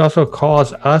 But He also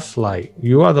calls us light.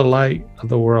 You are the light of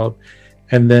the world.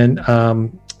 And then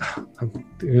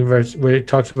verse where it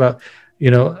talks about,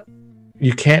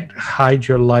 you can't hide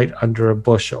your light under a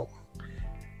bushel.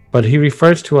 But He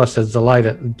refers to us as the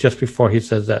light just before He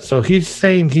says that. So He's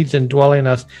saying He's indwelling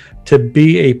us to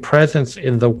be a presence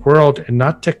in the world and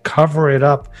not to cover it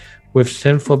up with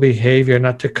sinful behavior,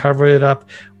 not to cover it up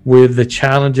with the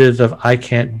challenges of I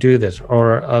can't do this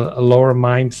or a lower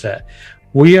mindset.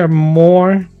 We are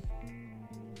more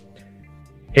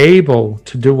able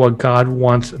to do what God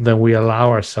wants than we allow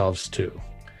ourselves to.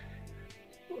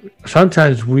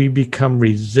 Sometimes we become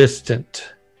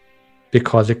resistant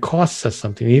because it costs us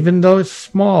something. Even though it's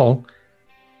small,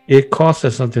 it costs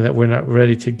us something that we're not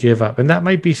ready to give up. And that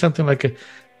might be something like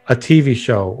a TV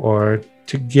show, or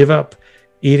to give up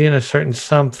eating a certain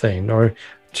something, or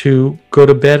to go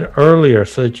to bed earlier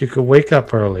so that you could wake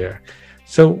up earlier.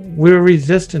 So we're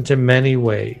resistant in many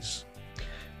ways.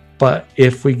 But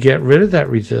if we get rid of that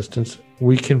resistance,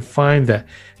 we can find that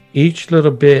each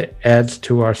little bit adds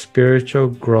to our spiritual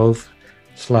growth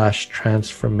 /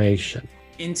 transformation.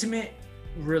 Intimate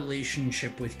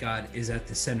relationship with God is at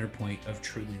the center point of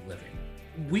truly living.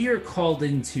 We are called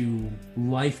into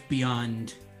life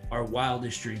beyond our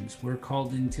wildest dreams. We're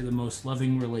called into the most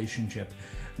loving relationship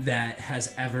that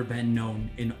has ever been known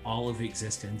in all of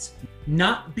existence.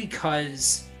 Not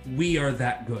because we are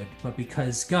that good, but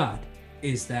because God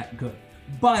is that good.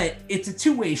 But it's a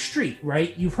two-way street,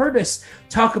 right? You've heard us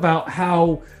talk about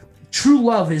how true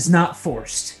love is not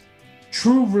forced.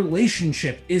 True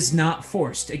relationship is not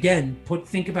forced. Again,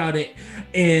 think about it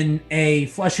in a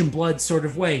flesh and blood sort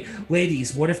of way.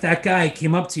 Ladies, what if that guy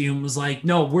came up to you and was like,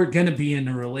 no, we're going to be in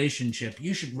a relationship.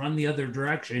 You should run the other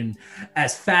direction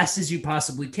as fast as you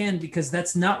possibly can, because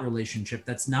that's not relationship.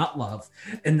 That's not love.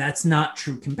 And that's not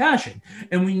true compassion.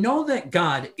 And we know that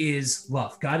God is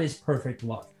love. God is perfect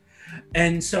love.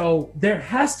 And so there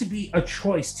has to be a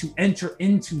choice to enter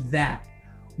into that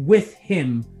with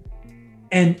Him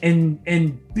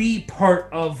and be part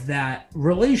of that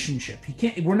relationship.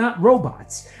 We're not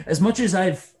robots. As much as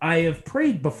I have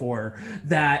prayed before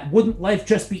that wouldn't life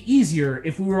just be easier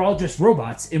if we were all just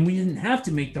robots and we didn't have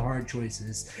to make the hard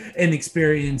choices and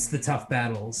experience the tough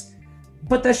battles.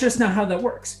 But that's just not how that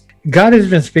works. God has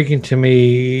been speaking to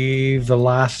me the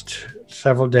last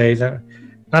several days,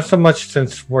 not so much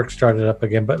since work started up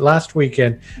again, but last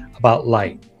weekend, about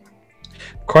light.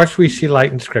 Of course, we see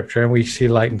light in Scripture and we see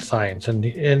light in science, and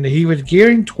he was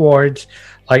gearing towards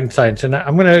light and science. And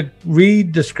I'm going to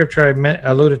read the Scripture I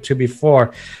alluded to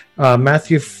before,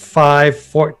 Matthew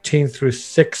 5:14 through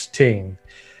 16,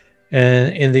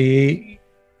 and in the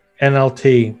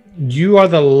NLT. You are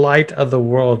the light of the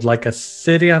world, like a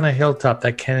city on a hilltop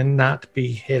that cannot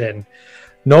be hidden.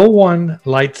 No one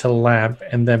lights a lamp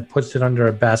and then puts it under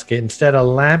a basket. Instead, a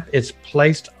lamp is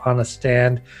placed on a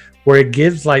stand where it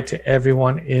gives light to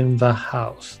everyone in the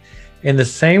house. In the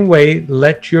same way,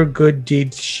 let your good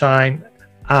deeds shine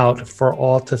out for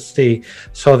all to see,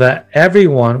 so that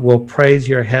everyone will praise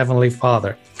your heavenly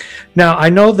Father. Now, I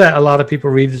know that a lot of people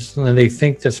read this and they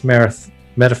think this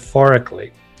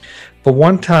metaphorically. But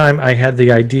one time I had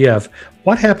the idea of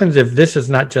what happens if this is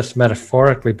not just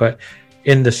metaphorically, but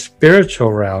in the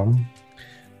spiritual realm,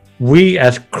 we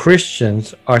as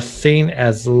Christians are seen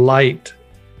as light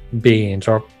beings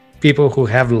or people who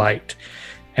have light,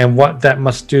 and what that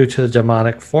must do to the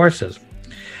demonic forces.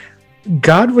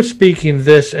 God was speaking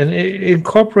this, and it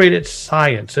incorporated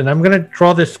science, and I'm going to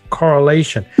draw this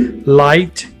correlation.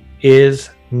 Light is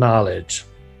knowledge.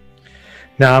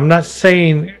 Now, I'm not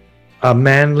saying a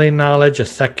manly knowledge, a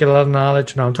secular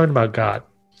knowledge. No, I'm talking about God.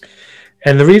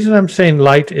 And the reason I'm saying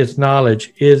light is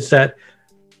knowledge is that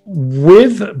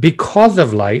because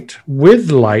of light, with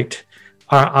light,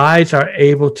 our eyes are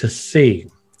able to see.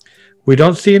 We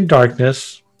don't see in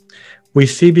darkness. We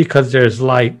see because there's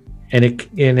light, and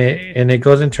it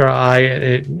goes into our eye,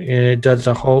 and it does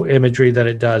the whole imagery that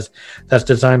it does. That's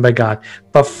designed by God.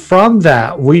 But from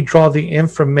that, we draw the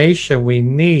information we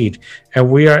need, and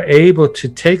we are able to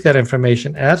take that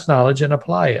information as knowledge and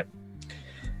apply it.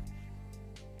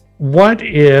 What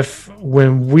if,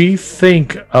 when we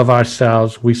think of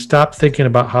ourselves, we stop thinking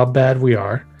about how bad we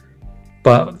are,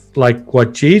 but like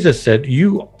what Jesus said,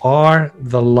 you are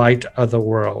the light of the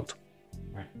world.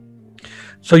 Right.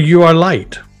 So you are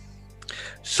light.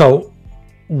 So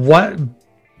what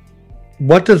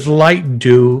does light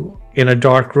do in a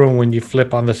dark room when you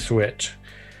flip on the switch?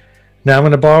 Now I'm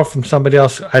going to borrow from somebody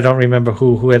else. I don't remember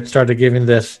who had started giving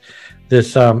this,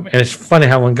 and it's funny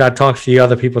how when God talks to you,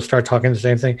 other people start talking the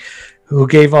same thing, who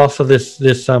gave also this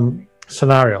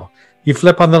scenario. You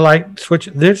flip on the light switch,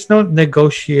 there's no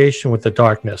negotiation with the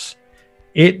darkness.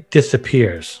 It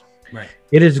disappears. Right.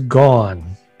 It is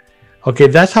gone. Okay,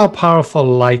 that's how powerful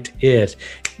light is.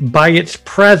 By its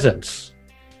presence,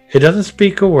 it doesn't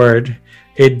speak a word.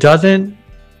 It doesn't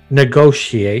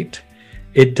negotiate.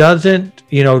 It doesn't,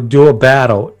 do a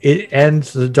battle. It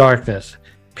ends the darkness,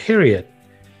 period.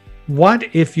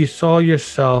 What if you saw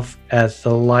yourself as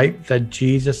the light that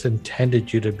Jesus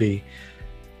intended you to be?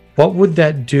 What would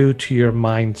that do to your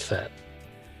mindset?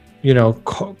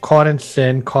 Caught in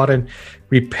sin, caught in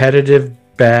repetitive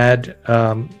bad,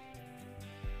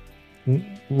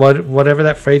 whatever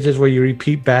that phrase is where you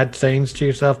repeat bad sayings to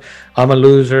yourself. I'm a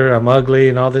loser, I'm ugly,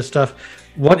 and all this stuff.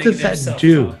 What does that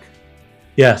do?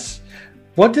 Yes.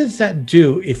 What does that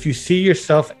do if you see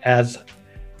yourself as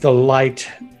the light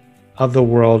of the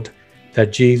world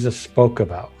that Jesus spoke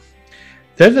about?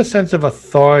 There's a sense of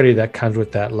authority that comes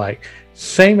with that light.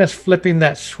 Same as flipping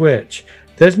that switch.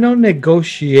 There's no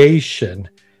negotiation,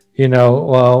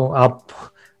 well,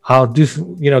 I'll do,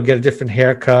 get a different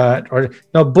haircut, or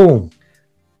no, boom,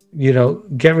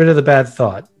 get rid of the bad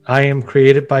thought. I am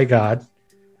created by God.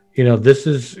 He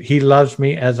loves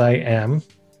me as I am.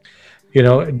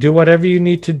 Do whatever you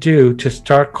need to do to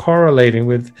start correlating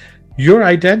with your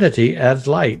identity as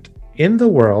light in the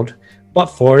world, but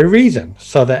for a reason,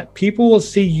 so that people will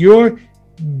see your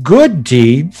good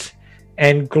deeds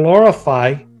and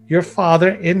glorify your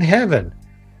Father in heaven.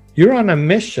 You're on a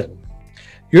mission.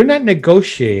 You're not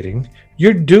negotiating.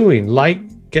 You're doing.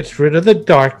 Light gets rid of the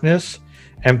darkness,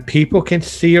 and people can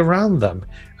see around them.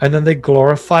 And then they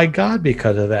glorify God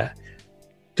because of that.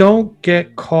 Don't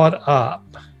get caught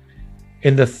up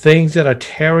in the things that are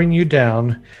tearing you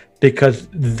down, because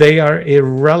they are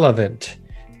irrelevant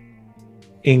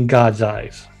in God's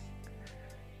eyes.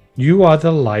 You are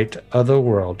the light of the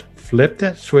world. Flip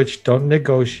that switch. Don't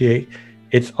negotiate.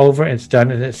 It's over, it's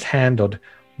done, and it's handled.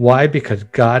 Why? Because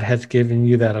God has given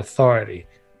you that authority.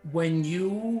 When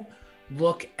you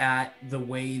look at the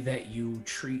way that you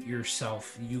treat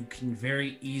yourself, you can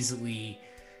very easily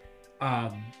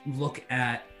look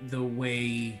at the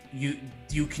way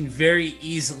you can very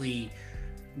easily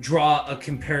draw a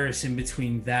comparison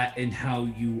between that and how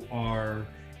you are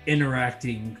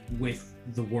interacting with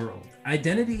the world.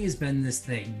 Identity has been this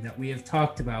thing that we have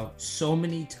talked about so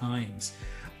many times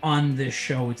on this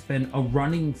show. It's been a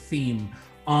running theme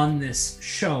on this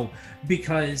show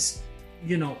because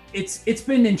it's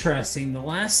been interesting the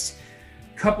last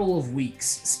couple of weeks.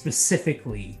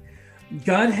 Specifically,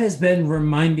 God has been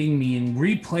reminding me and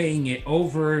replaying it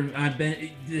over.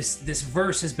 This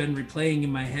verse has been replaying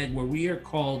in my head where we are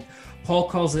called, Paul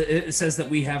calls it says that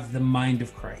we have the mind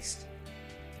of Christ.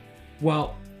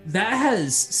 Well, that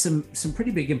has some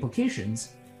pretty big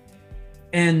implications.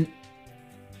 And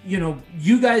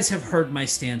you guys have heard my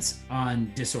stance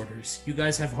on disorders. You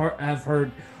guys have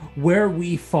heard where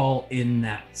we fall in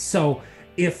that. So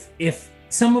if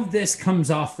some of this comes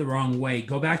off the wrong way,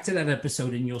 go back to that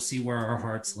episode and you'll see where our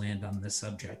hearts land on this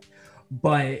subject.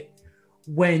 But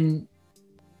when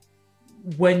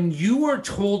you are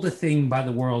told a thing by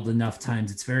the world enough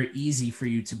times, it's very easy for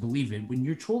you to believe it. When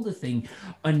you're told a thing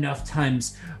enough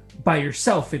times by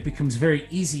yourself, it becomes very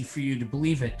easy for you to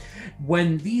believe it.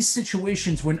 When these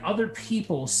situations, when other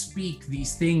people speak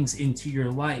these things into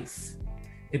your life,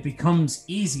 it becomes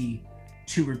easy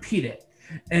to repeat it.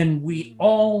 And we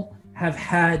all have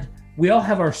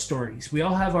our stories. We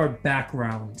all have our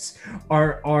backgrounds,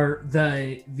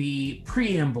 the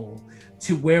preamble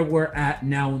to where we're at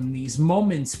now in these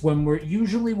moments when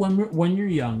you're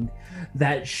young,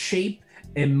 that shape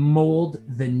and mold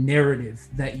the narrative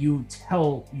that you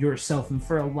tell yourself. And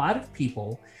for a lot of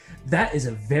people, that is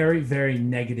a very, very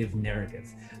negative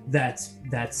narrative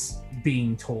that's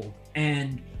being told.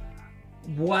 And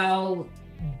while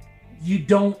you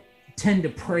don't tend to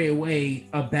pray away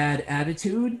a bad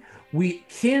attitude, we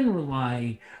can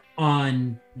rely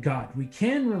on God. We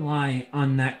can rely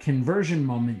on that conversion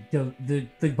moment.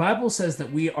 The Bible says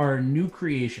that we are a new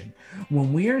creation.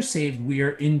 When we are saved, we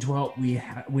are indwelt. We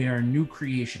are a new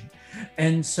creation.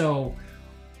 And so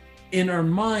in our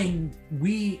mind,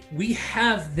 we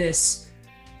have this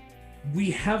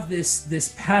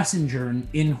passenger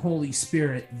in Holy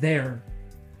Spirit there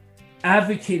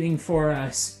advocating for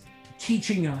us,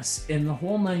 teaching us in the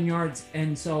whole 9 yards.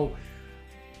 And so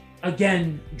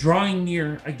again, drawing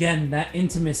near, again, that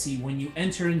intimacy, when you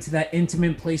enter into that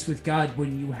intimate place with God,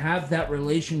 when you have that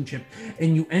relationship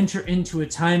and you enter into a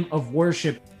time of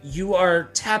worship, you are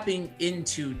tapping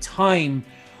into time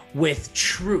with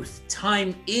truth,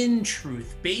 time in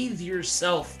truth. Bathe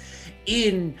yourself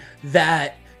in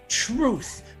that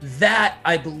truth. That,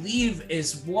 I believe,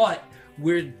 is what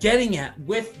we're getting at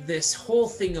with this whole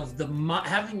thing of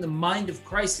having the mind of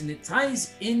Christ. And it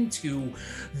ties into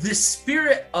the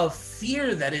spirit of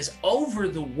fear that is over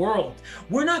the world.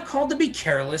 We're not called to be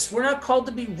careless. We're not called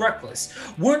to be reckless.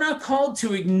 We're not called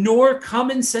to ignore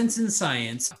common sense and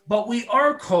science, but we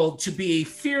are called to be a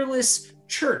fearless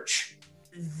church.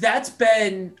 That's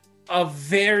been a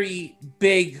very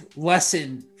big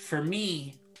lesson for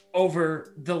me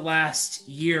over the last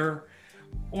year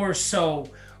or so,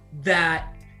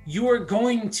 that you are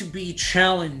going to be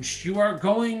challenged. You are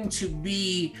going to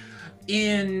be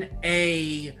in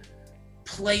a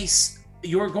place,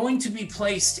 you're going to be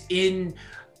placed in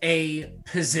a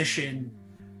position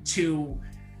to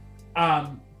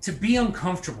be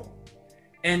uncomfortable,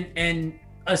 and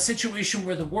a situation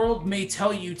where the world may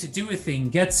tell you to do a thing,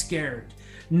 get scared,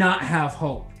 not have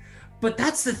hope. But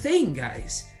that's the thing,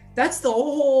 guys. That's the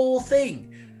whole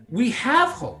thing. We have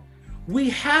hope.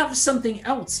 We have something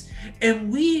else,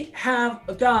 and we have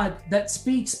a God that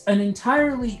speaks an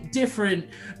entirely different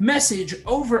message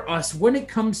over us when it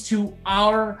comes to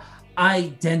our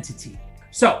identity.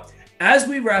 So, as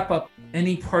we wrap up,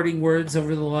 any parting words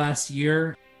over the last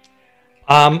year?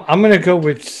 I'm going to go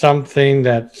with something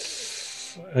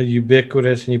that's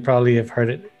ubiquitous, and you probably have heard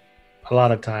it a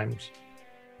lot of times.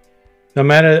 No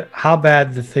matter how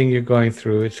bad the thing you're going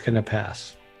through, it's going to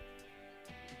pass.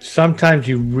 Sometimes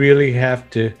you really have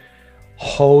to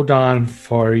hold on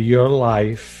for your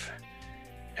life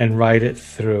and ride it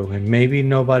through. And maybe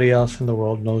nobody else in the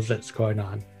world knows that's going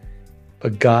on,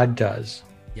 but God does.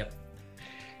 Yep.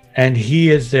 And He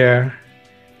is there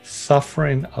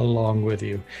suffering along with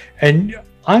you. And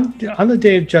on the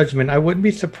day of judgment, I wouldn't be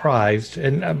surprised.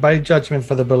 And by judgment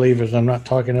for the believers, I'm not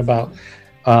talking about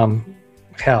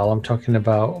hell. I'm talking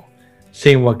about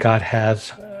seeing what God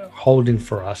has holding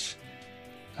for us.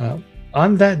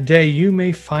 On that day, you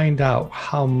may find out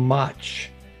how much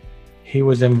He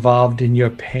was involved in your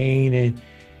pain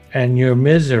and your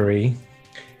misery,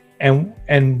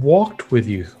 and walked with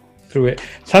you through it.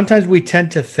 Sometimes we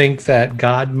tend to think that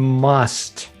God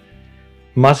must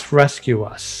rescue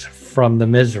us from the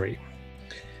misery,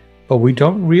 but we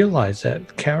don't realize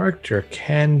that character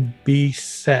can be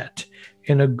set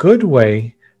in a good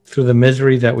way through the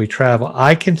misery that we travel.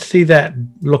 I can see that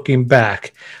looking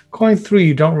back. Going through,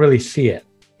 you don't really see it.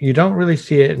 You don't really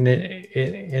see it,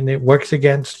 and it works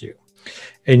against you.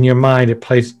 In your mind, it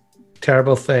plays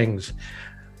terrible things.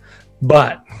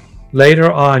 But later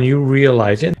on, you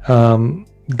realize it.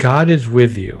 God is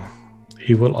with you.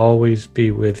 He will always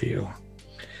be with you.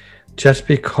 Just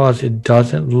because it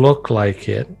doesn't look like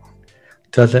it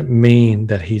doesn't mean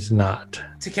that He's not.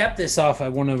 To cap this off, I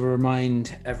want to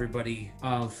remind everybody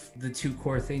of the two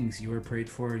core things: you are prayed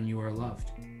for and you are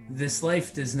loved. This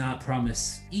life does not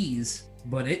promise ease,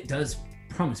 but it does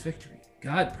promise victory.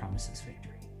 God promises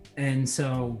victory. And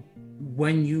so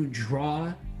when you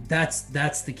draw, that's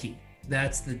the key.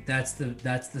 That's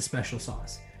the special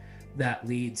sauce that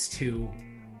leads to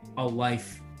a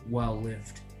life well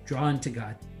lived. Draw into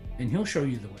God, and He'll show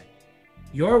you the way.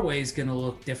 Your way is going to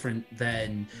look different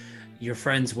than your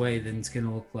friend's way, then it's going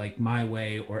to look like my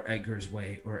way or Edgar's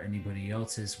way or anybody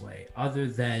else's way, other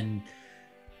than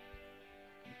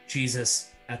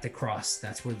Jesus at the cross.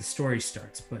 That's where the story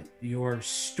starts. But your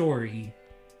story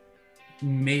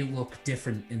may look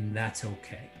different, and that's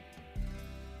okay.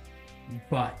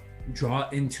 But draw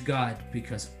into God,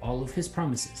 because all of His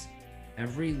promises,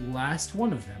 every last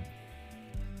one of them,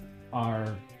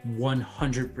 are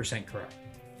 100% correct.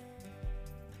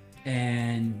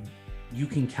 And you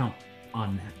can count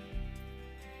on that.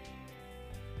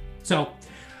 So,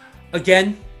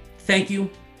 again, thank you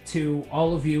to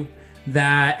all of you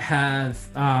that have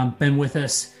been with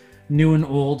us, new and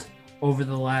old, over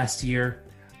the last year.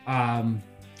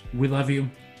 We love you,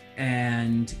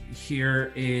 and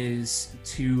here is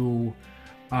to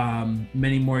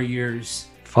many more years.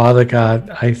 Father God,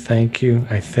 I thank you.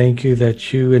 I thank you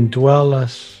that you indwell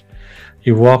us,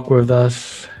 you walk with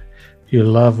us, you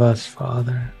love us,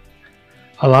 Father.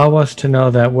 Allow us to know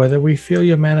that whether we feel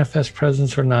your manifest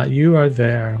presence or not, you are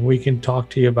there. We can talk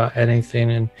to you about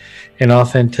anything in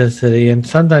authenticity. And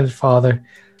sometimes, Father,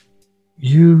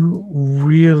 you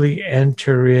really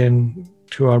enter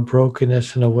into our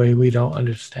brokenness in a way we don't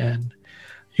understand.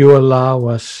 You allow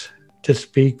us to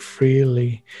speak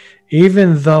freely,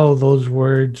 even though those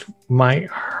words might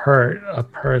hurt a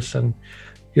person.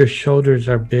 Your shoulders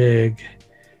are big,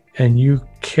 and you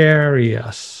carry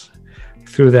us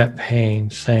through that pain,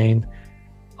 saying,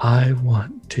 I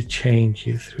want to change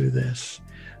you through this.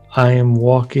 I am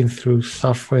walking through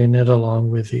suffering it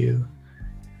along with you.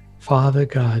 Father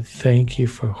God, thank you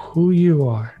for who you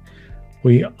are.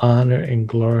 We honor and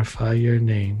glorify your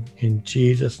name. In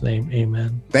Jesus' name,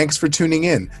 amen. Thanks for tuning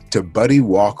in to Buddy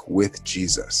Walk with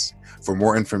Jesus. For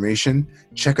more information,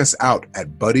 check us out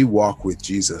at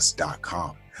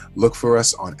buddywalkwithjesus.com. Look for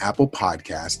us on Apple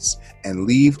Podcasts and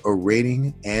leave a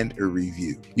rating and a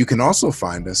review. You can also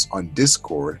find us on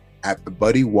Discord at the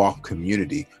Buddy Walk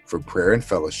community for prayer and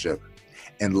fellowship.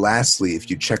 And lastly, if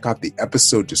you check out the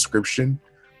episode description,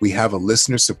 we have a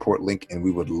listener support link, and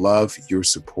we would love your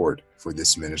support for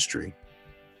this ministry.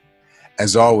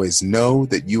 As always, know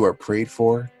that you are prayed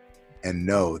for, and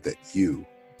know that you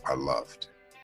are loved.